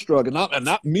starstruck, and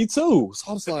not me too. So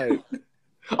I was like,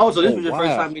 oh, so this was your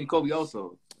first time meeting Kobe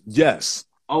also? Yes.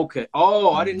 Okay.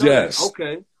 Oh, I didn't know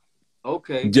that.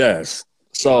 Okay. Yes.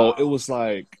 So it was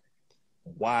like,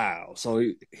 wow. So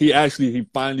he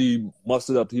finally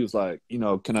mustered up. He was like,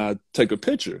 can I take a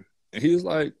picture? And he was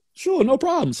like, sure, no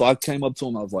problem. So I came up to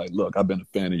him. I was like, look, I've been a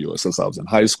fan of yours since I was in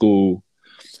high school.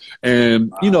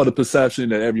 And, the perception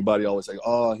that everybody always say,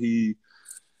 oh, he's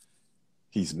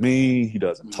mean. He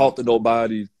doesn't talk to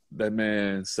nobody. That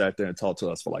man sat there and talked to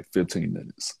us for like 15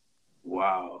 minutes.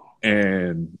 Wow.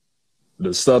 And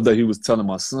the stuff that he was telling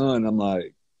my son, I'm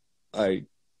like,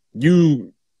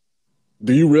 do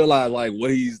you realize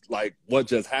what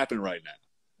just happened right now?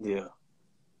 Yeah.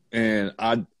 And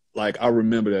I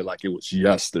remember that like it was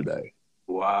yesterday.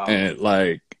 Wow. And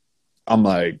I'm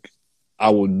like, I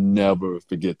will never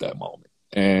forget that moment.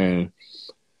 And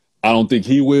I don't think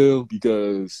he will,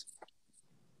 because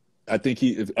I think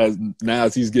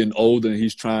as he's getting older and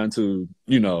he's trying to,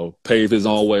 pave his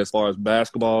own way as far as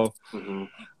basketball,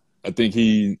 I think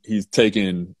he's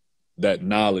taking that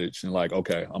knowledge and like,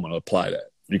 okay, I'm going to apply that.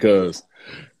 Because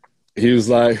he was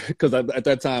like, because at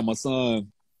that time, my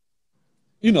son,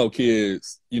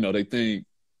 kids, they think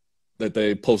that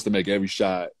they're supposed to make every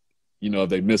shot. If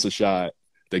they miss a shot,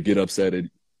 they get upset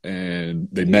and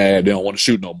they mad. They don't want to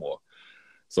shoot no more.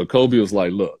 So Kobe was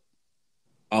like, look,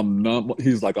 I'm number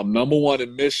one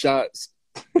in missed shots.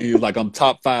 He was like, I'm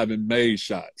top 5 in made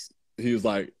shots. He was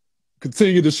like,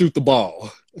 continue to shoot the ball.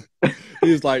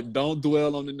 He was like, don't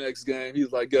dwell on the next game.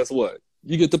 He's like, guess what?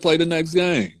 You get to play the next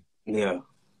game. Yeah.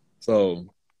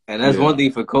 So. And that's one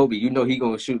thing for Kobe. He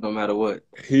going to shoot no matter what.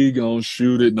 He going to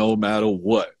shoot it no matter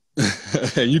what.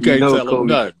 And you can't tell him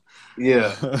nothing.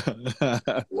 Yeah.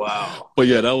 Wow. But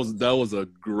yeah, that was a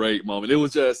great moment.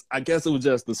 I guess it was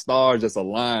just the stars just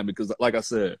aligned, because like I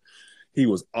said, he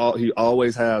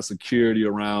always has security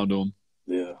around him.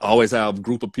 Yeah. Always have a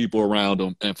group of people around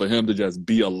him. And for him to just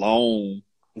be alone,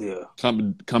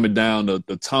 coming down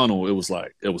the tunnel, it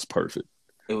was perfect.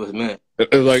 It was meant.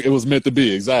 It was meant to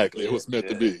be, exactly. It was meant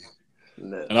to be.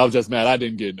 No. And I was just mad I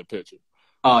didn't get in the picture.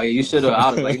 Oh, yeah, you should have. I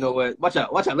was like, you know what? Watch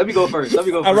out. Let me go first. Right.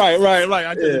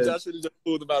 I should have just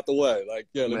pulled him out the way. Like,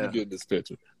 let me get in this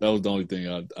picture. That was the only thing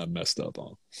I messed up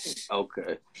on.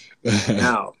 Okay.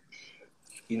 Now,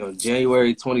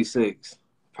 January 26th,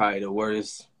 probably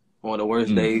one of the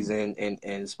worst days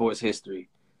in sports history.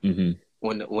 Mm-hmm.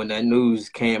 When that news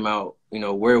came out,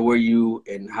 where were you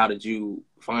and how did you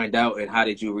find out and how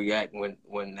did you react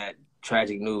when that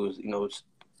tragic news,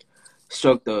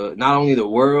 struck the not only the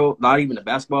world, not even the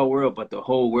basketball world, but the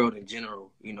whole world in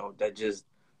general. You know, that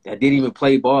didn't even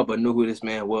play ball but knew who this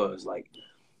man was. Like,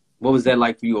 what was that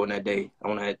like for you on that day?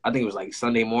 I think it was like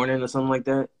Sunday morning or something like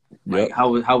that. Like,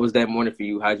 Yep. how was that morning for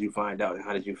you? How did you find out, and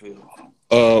how did you feel?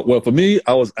 Well, for me,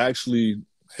 I was actually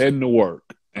heading to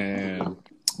work, and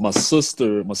my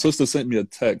sister sent me a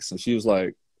text, and she was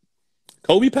like,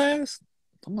 "Kobe passed."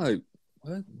 I'm like,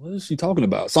 "What? What is she talking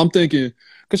about?" So I'm thinking,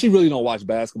 because she really don't watch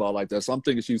basketball like that, so I'm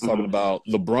thinking she was talking about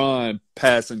LeBron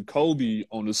passing Kobe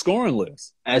on the scoring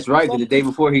list. That's right, So because the day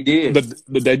before he did.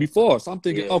 the day before. So I'm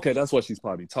thinking, Yeah. okay, that's what she's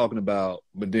probably talking about.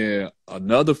 But then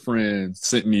another friend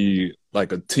sent me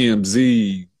like a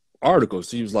TMZ article.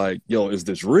 She was like, "Yo, is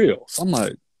this real?" So I'm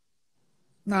like,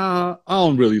 "Nah, I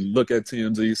don't really look at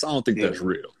TMZ, so I don't think Yeah. that's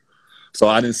real." So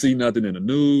I didn't see nothing in the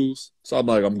news. So I'm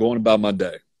like, I'm going about my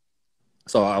day.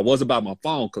 So I was about my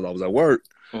phone because I was at work.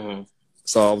 Mm-hmm.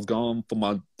 So I was gone from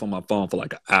my phone for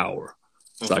like an hour.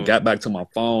 So I got back to my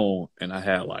phone and I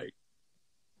had like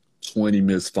 20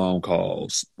 missed phone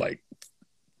calls, like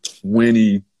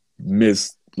 20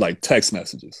 missed like text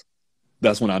messages.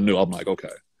 That's when I knew. I'm like, okay,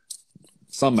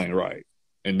 something ain't right.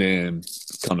 And then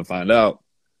come to find out,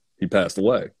 he passed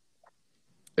away.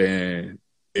 And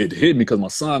it hit me because my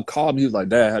son called me. He was like,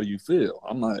 "Dad, how do you feel?"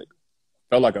 I'm like,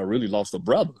 felt like I really lost a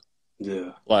brother.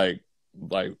 Yeah. Like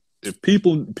if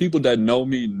people that know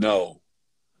me know,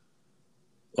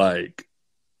 like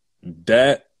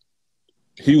that,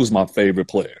 he was my favorite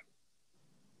player.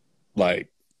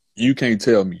 Like, you can't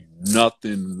tell me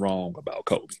nothing wrong about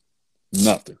Kobe.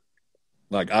 Nothing.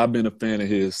 Like, I've been a fan of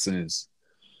his since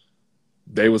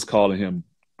they was calling him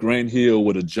Grant Hill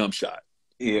with a jump shot.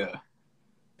 Yeah.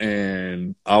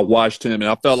 And I watched him, and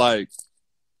I felt like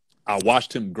I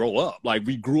watched him grow up. Like,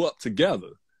 we grew up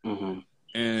together. Mm-hmm.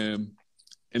 And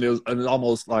it was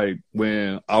almost like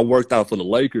when I worked out for the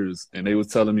Lakers and they was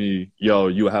telling me, "Yo,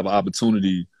 you have an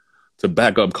opportunity to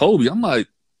back up Kobe." I'm like,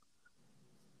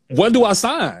 when do I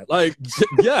sign? Like,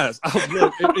 yes,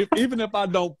 look, even if I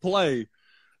don't play,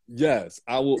 yes,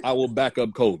 I will back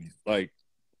up Kobe. Like,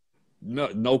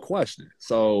 no question.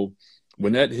 So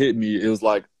when that hit me, it was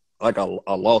like I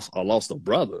lost a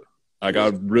brother. Like, I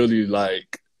really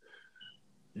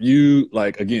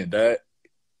again, that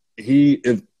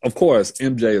of course,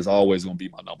 MJ is always going to be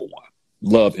my number one.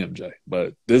 Love MJ.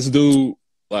 But this dude,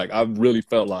 like, I really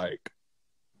felt like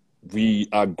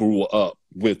I grew up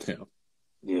with him.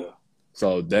 Yeah.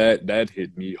 So that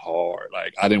hit me hard.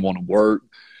 Like, I didn't want to work.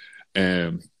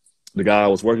 And the guy I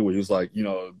was working with, he was like,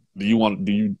 do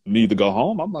you need to go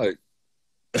home? I'm like,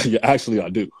 yeah, actually I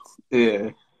do. Yeah.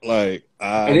 Like,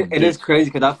 it's crazy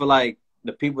because I feel like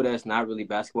the people that's not really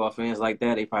basketball fans like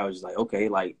that, they probably just like, okay,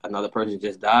 like another person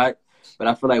just died. But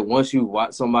I feel like once you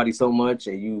watch somebody so much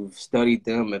and you've studied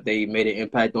them, if they made an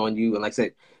impact on you, and like I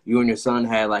said, you and your son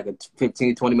had like a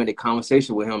 15, 20-minute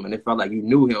conversation with him and it felt like you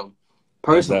knew him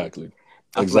personally.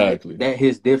 Exactly. Like that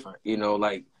hits different.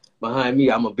 Like behind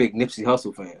me, I'm a big Nipsey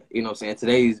Hussle fan. You know what I'm saying?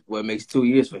 Today's what makes 2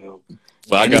 years for him.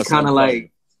 Well, and I got it's kind of like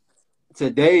like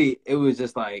today, it was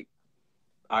just like,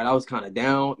 all right, I was kind of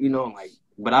down,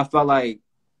 but I felt like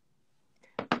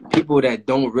people that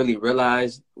don't really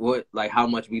realize how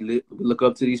much we look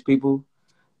up to these people,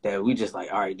 that we just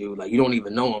like, all right, dude, like you don't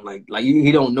even know him, like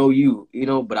he don't know you,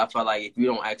 But I felt like if you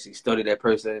don't actually study that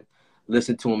person,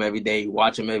 listen to him every day,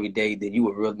 watch him every day, then you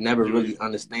would never really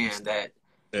understand that.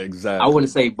 Exactly. I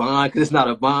wouldn't say bond because it's not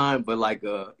a bond, but like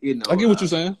I get what you're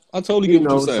saying. I totally get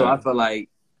what you're saying. So I feel like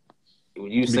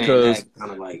when you saying that,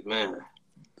 kind of like, man.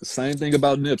 The same thing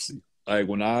about Nipsey. Like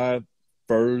when I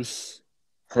first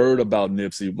heard about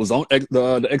Nipsey was on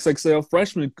the XXL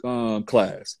freshman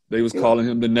class. They was calling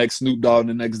him the next Snoop Dogg in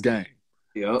the next game.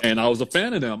 Yeah. And I was a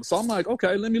fan of them. So I'm like,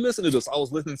 okay, let me listen to this. I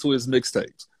was listening to his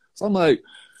mixtapes. So I'm like,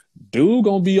 dude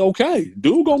gonna be okay.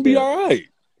 Dude gonna be all right.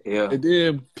 Yeah. And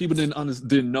then people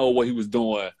didn't know what he was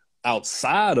doing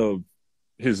outside of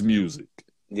his music.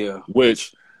 Yeah.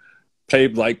 Which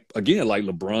paved like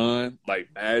LeBron, like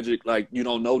Magic, like you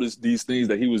don't notice these things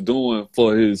that he was doing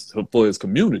for his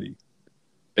community,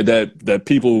 and that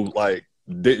people like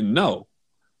didn't know.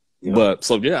 Yeah. But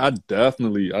so yeah, I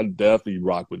definitely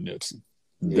rock with Nipsey.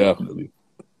 Yeah. Definitely.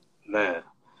 Man.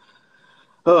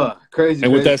 Crazy.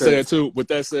 And with that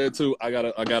said too, I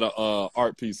got a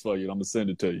art piece for you. I'm gonna send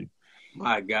it to you.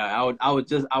 My God, I was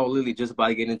literally just about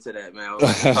to get into that, man. I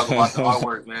was talking about the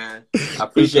artwork, man. I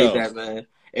appreciate that, man.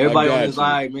 Everybody on this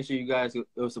live, make sure you guys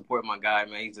will support my guy,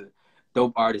 man. He's a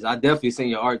dope artist. I definitely seen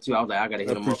your art too. I was like, I gotta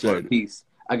hit him up for a piece.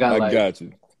 I got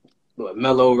you.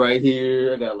 Mellow right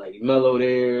here. I got like Mellow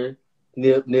there.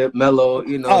 Nip, Mellow.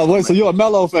 Oh, wait, so you're a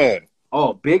Mellow fan?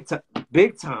 Oh, big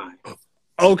time.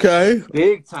 Okay.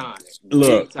 Big time. Big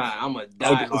Look. time. I'm a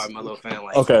Okay. diehard Melo fan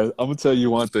like Okay. I'm gonna tell you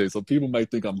one thing. So people may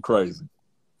think I'm crazy.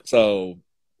 So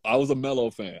I was a Melo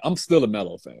fan. I'm still a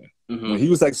Melo fan. When he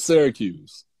was at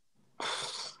Syracuse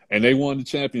and they won the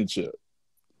championship,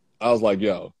 I was like,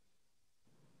 yo,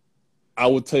 I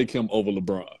would take him over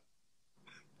LeBron.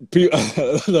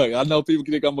 Look, I know people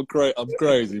think I'm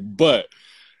crazy, but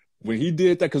when he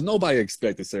did that, because nobody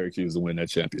expected Syracuse to win that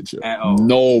championship. at all.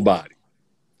 Nobody.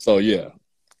 So, yeah,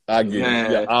 I get it. Yeah,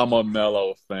 Man, I'm a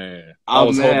Melo fan. I I'm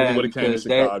was hoping he mad would have came to because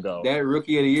Chicago. that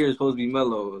rookie of the year is supposed to be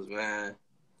Melo's, man.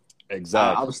 I'm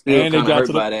Exactly. still And they kind of got hurt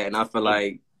to the by that, and I feel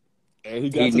like and he he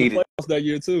got to the needed. playoffs that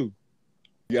year too.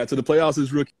 He got to the playoffs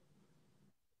his rookie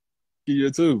year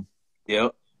too.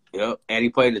 Yep, yep. And he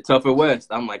played the tougher West.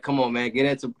 I'm like, come on, man,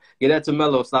 get that to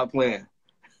Melo. Stop playing.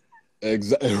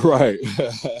 Exactly right.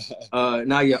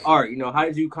 Now your art. How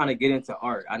did you kind of get into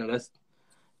art? I know that's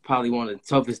probably one of the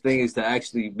toughest things to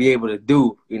actually be able to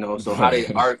do. So how did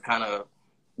Right. art kind of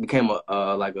became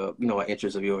an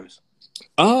interest of yours?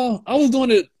 I was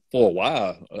doing it for a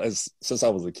while since I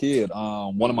was a kid.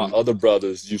 One of my other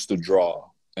brothers used to draw,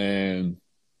 and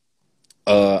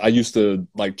I used to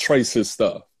like trace his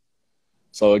stuff.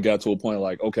 So it got to a point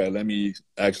like, okay, let me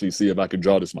actually see if I could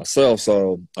draw this myself.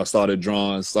 So I started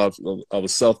drawing stuff. I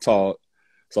was self-taught,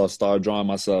 so I started drawing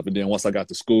myself. And then once I got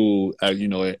to school,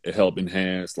 it helped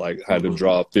enhance, like, I had to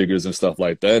draw figures and stuff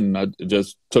like that. And it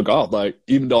just took off. Like,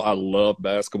 even though I love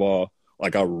basketball,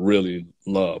 like, I really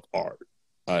love art.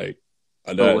 Like,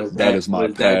 So that is my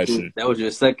passion. that was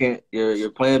your second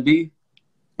your plan B?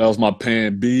 That was my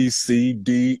plan B, C,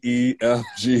 D, E, F,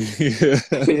 G.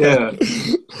 Yeah.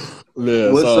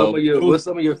 Yeah. What's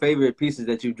some of your favorite pieces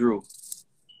that you drew?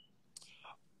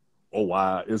 Oh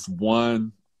wow. It's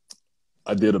one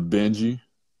I did a Benji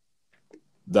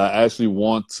that I actually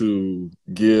want to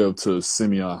give to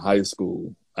Simeon High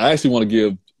School. I actually want to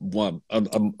give one.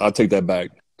 I'll take that back.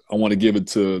 I want to give it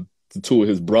to two of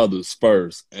his brothers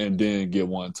first, and then give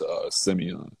one to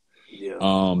Simeon. Yeah.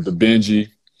 The Benji,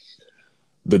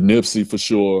 the Nipsey for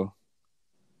sure,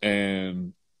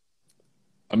 and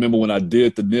I remember when I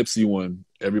did the Nipsey one,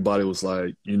 everybody was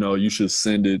like, you should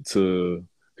send it to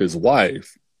his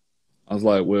wife. I was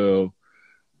like, well,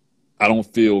 I don't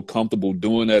feel comfortable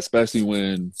doing that, especially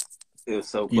when it was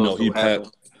so close to what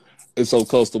happened. It's so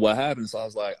close to what happened. So I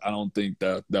was like, I don't think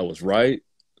that was right.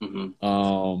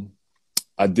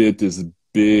 I did this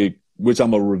big, which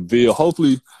I'm gonna reveal.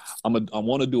 Hopefully, I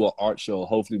want to do an art show.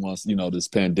 Hopefully, once this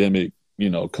pandemic,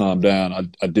 calm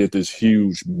down. I did this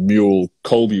huge mural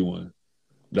Kobe one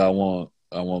that I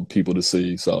want people to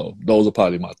see. So those are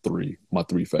probably my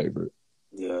three favorite.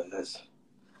 Yeah, that's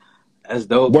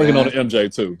dope. Working man. on the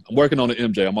MJ too. I'm working on the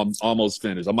MJ. I'm almost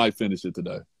finished. I might finish it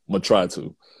today. I'm gonna try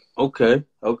to. Okay.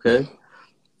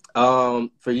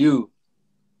 For you,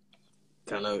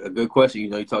 kind of a good question.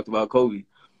 You talked about Kobe,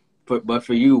 but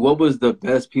for you, what was the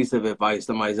best piece of advice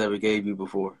somebody's ever gave you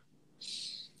before?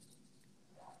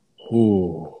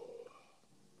 Ooh.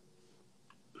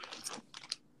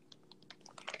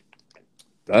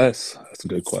 That's a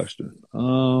good question.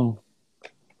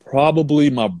 Probably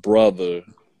my brother.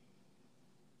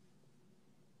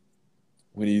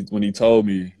 When he told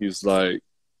me, he's like,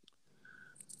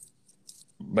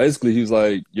 basically, he's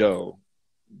like, yo,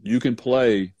 you can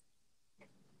play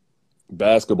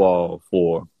basketball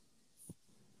for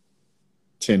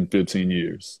 10, 15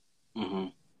 years.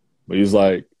 But he's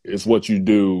like, it's what you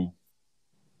do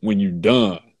when you're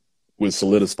done which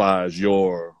solidifies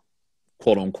your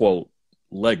quote unquote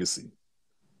legacy.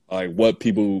 Like what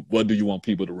do you want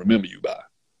people to remember you by?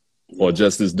 Or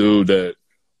just this dude that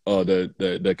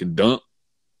can dunk?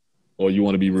 Or you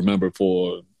want to be remembered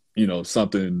for,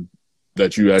 something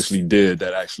that you actually did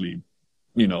that actually,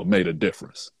 made a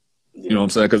difference. You know what I'm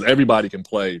saying? Because everybody can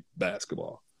play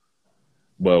basketball.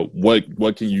 But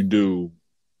what can you do,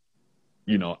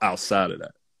 outside of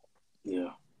that? Yeah.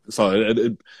 So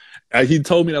he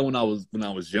told me that when I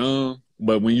was young,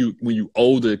 but when you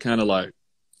older, it kind of like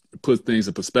put things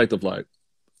in perspective. Like,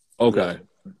 okay,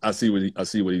 I see where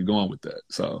he's going with that.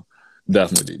 So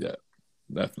definitely that,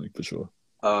 definitely for sure.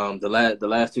 The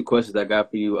last two questions I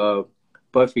got for you.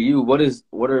 But for you, what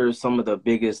are some of the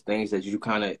biggest things that you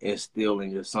kind of instill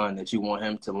in your son that you want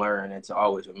him to learn and to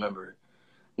always remember?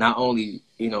 Not only,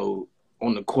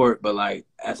 on the court, but like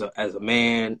as a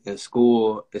man in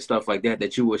school and stuff like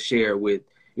that you would share with,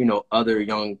 other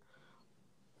young,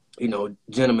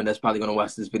 gentlemen that's probably going to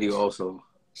watch this video also.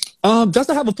 Just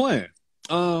to have a plan.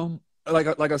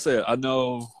 Like I said, I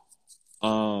know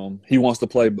he wants to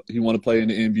play in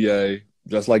the NBA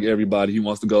just like everybody. He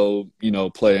wants to go,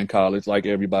 play in college like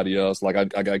everybody else. Like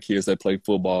I got kids that play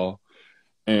football.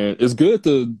 And it's good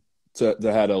to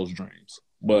have those dreams,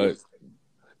 but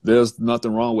there's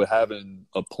nothing wrong with having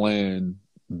a plan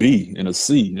B and a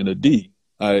C and a D.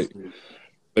 Like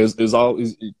it's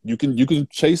always you can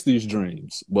chase these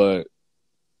dreams, but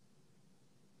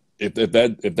if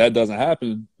that doesn't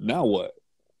happen, now what?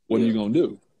 What are you gonna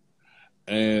do?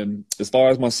 And as far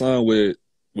as my son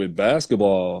with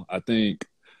basketball, I think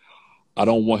I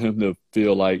don't want him to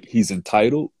feel like he's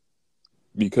entitled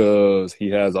because he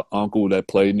has an uncle that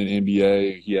played in the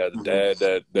NBA. He has a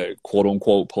dad that quote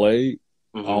unquote played.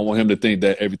 I don't want him to think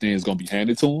that everything is going to be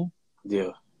handed to him.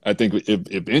 Yeah. I think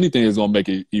if anything, it's going to make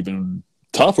it even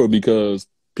tougher because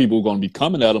people are going to be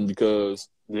coming at him because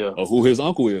of who his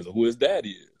uncle is or who his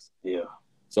daddy is. Yeah.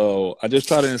 So I just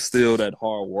try to instill that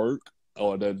hard work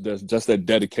or that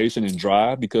dedication and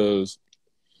drive because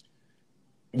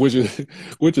which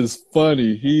is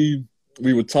funny.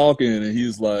 We were talking and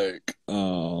he's like,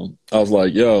 I was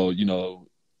like, yo, you know,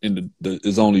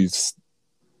 there's only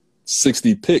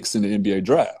 60 picks in the NBA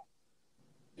draft.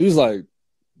 He was like,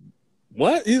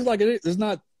 what? He's like, it's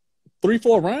not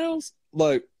 3-4 rounds?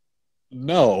 Like,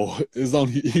 no, it's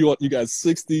only you got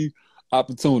 60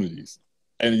 opportunities.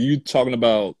 And you talking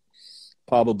about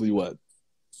probably what,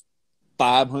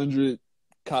 500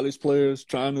 college players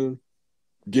trying to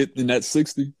get in that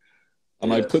 60? I'm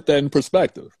like, put that in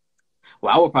perspective.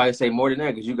 Well, I would probably say more than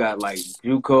that because you got like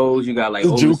JUCOs, you got like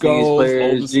overseas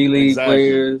players, G League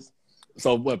players.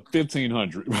 So what,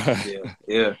 1,500, right?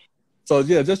 Yeah. So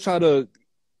yeah, just try to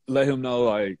let him know,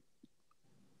 like,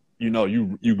 you know,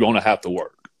 you're gonna have to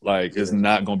work. Like, it's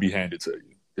not gonna be handed to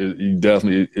you. You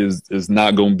definitely is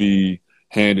not gonna be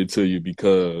handed to you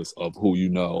because of who you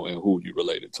know and who you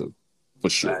related to, for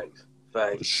sure.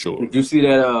 Facts. For sure. Did you see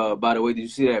that? By the way, did you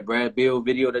see that Brad Beal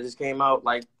video that just came out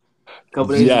like a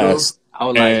couple days ago? I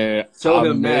was like, show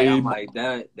him that. I'm like,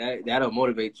 that'll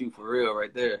motivate you for real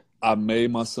right there. I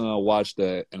made my son watch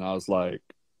that, and I was like,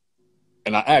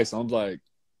 and I asked him, I was like,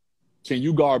 can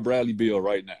you guard Bradley Beal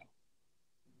right now?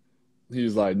 He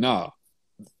was like, nah.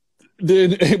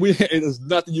 Then there's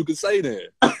nothing you can say there.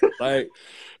 Like,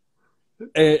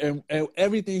 and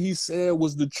everything he said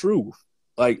was the truth.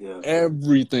 Like,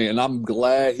 everything. And I'm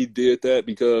glad he did that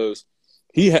because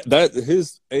his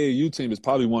AAU team is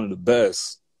probably one of the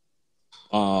best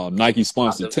Nike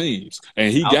sponsored teams,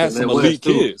 and he got some elite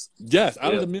kids. Yes,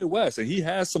 out of the Midwest, and he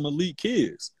has some elite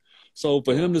kids. So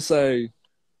for him to say,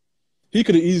 he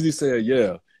could have easily said,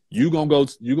 "Yeah, you gonna go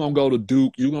to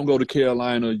Duke, you gonna go to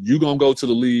Carolina, you gonna go to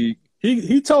the league."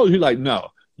 He told you like, "No,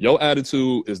 your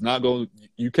attitude is not going.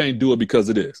 You can't do it because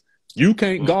of this. You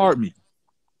can't guard me."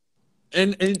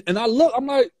 And I look, I'm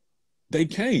like, they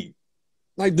can't.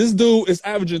 Like, this dude is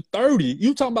averaging 30.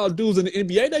 You talking about dudes in the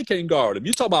NBA, they can't guard him.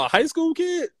 You talking about a high school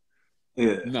kid?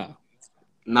 Yeah. Nah.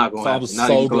 Not going to happen. I'm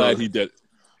so glad he did.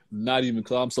 Not even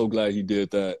close. I'm so glad he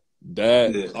did that.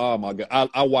 Oh, my God.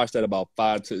 I watched that about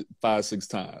 5-6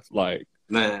 times. Like,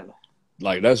 man.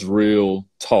 Like, that's real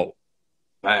talk.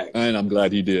 Right. And I'm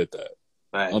glad he did that.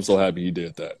 Right. I'm so happy he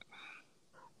did that.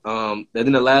 And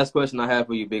then the last question I have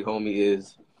for you, big homie,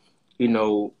 is, you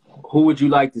know, who would you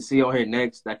like to see on here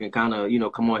next that can kind of, you know,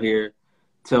 come on here,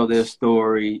 tell their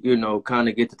story, you know, kind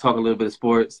of get to talk a little bit of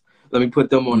sports. Let me put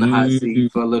them on the hot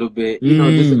seat for a little bit, you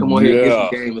know, just to come on here and get some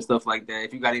game and stuff like that.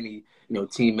 If you got any, you know,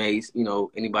 teammates, you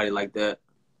know, anybody like that.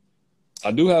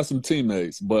 I do have some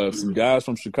teammates, but some guys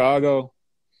from Chicago.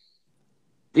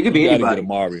 It could be anybody.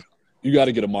 You got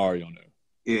to get Amari on there.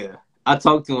 Yeah. I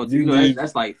talked to him. You know,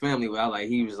 that's like family. Where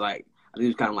he was like, he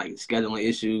was kind of like scheduling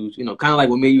issues, you know, kind of like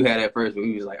what me and you had at first, but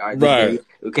he was like, all right,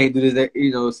 we can't do this,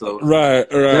 you know, so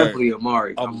definitely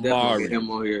Amari. I'm definitely getting him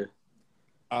on here.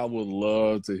 I would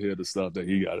love to hear the stuff that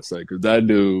he got to say, because that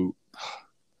dude,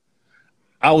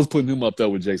 I was putting him up there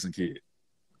with Jason Kidd.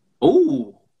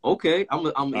 Oh, okay. I'm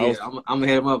gonna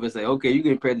hit him up and say, okay, you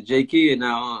getting paired to J Kidd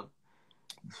now, huh?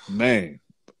 Man,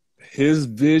 his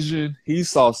vision, he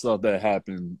saw stuff that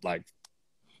happened like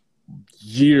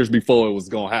years before it was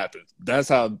gonna happen. That's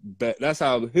how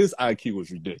his IQ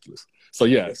was ridiculous. So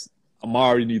yes,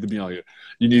 Amari need to be on here.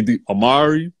 You need the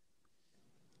Amari,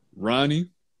 Ronnie,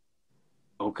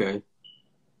 okay,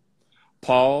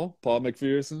 Paul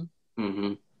McPherson.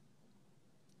 Mm-hmm.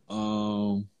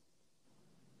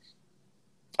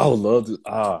 I would love to.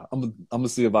 I'm gonna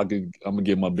see if I'm gonna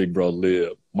get my big bro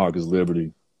Marcus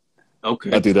Liberty.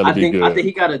 Okay, I think that'll be good. I think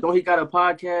he got a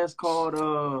podcast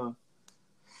called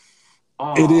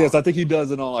It is. I think he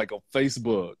does it on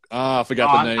Facebook. I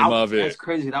forgot the name of it. That's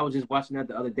crazy. I was just watching that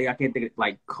the other day. I can't think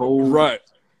of Cole. Right.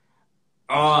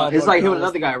 It's like him and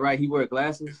another guy, right? He wear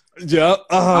glasses. Yeah.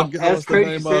 That's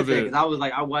crazy. Because I was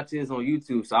like, I watch his on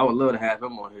YouTube, so I would love to have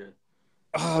him on here.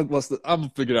 I'm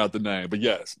gonna figure out the name, but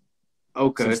yes, some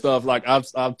Okay. stuff like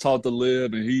I've taught to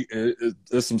live, and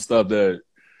there's some stuff that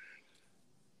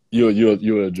you'll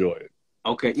enjoy it.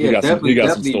 Okay. He Yeah, he definitely, got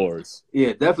some definitely. stories. Yeah,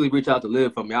 definitely reach out to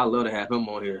Liv for me. I'd love to have him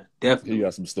on here. He Definitely.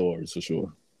 got some stories for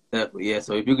sure. Definitely. Yeah.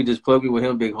 So if you could just plug me with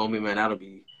him, big homie, man, that'll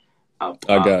be, I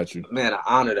got you. man, an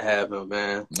honor to have him,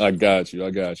 man. I got you. I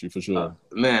got you for sure.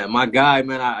 Man, my guy,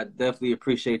 man, I definitely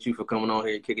appreciate you for coming on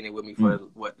here and kicking it with me for Mm.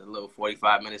 what the little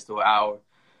 45 minutes to an hour.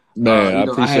 Man, I I had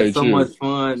appreciate so much you.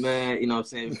 fun, man. You know what I'm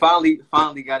saying?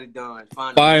 Finally got it done.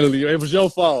 Finally, it was your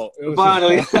fault. It was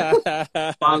Finally,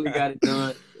 your... finally got it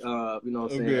done. You know what I'm I'm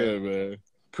saying? good, man.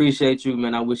 Appreciate you,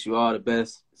 man. I wish you all the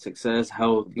best, success,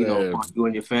 health, you know, Man, for you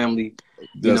and your family. You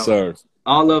yes, know, sir.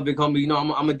 all love, big homie. You know, I'm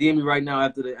gonna DM you right now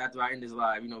after I end this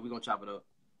live. You know, we're gonna chop it up.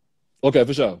 Okay,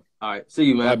 for sure. All right. See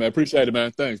you, All right, man. man. Appreciate it,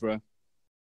 man. Thanks, bro.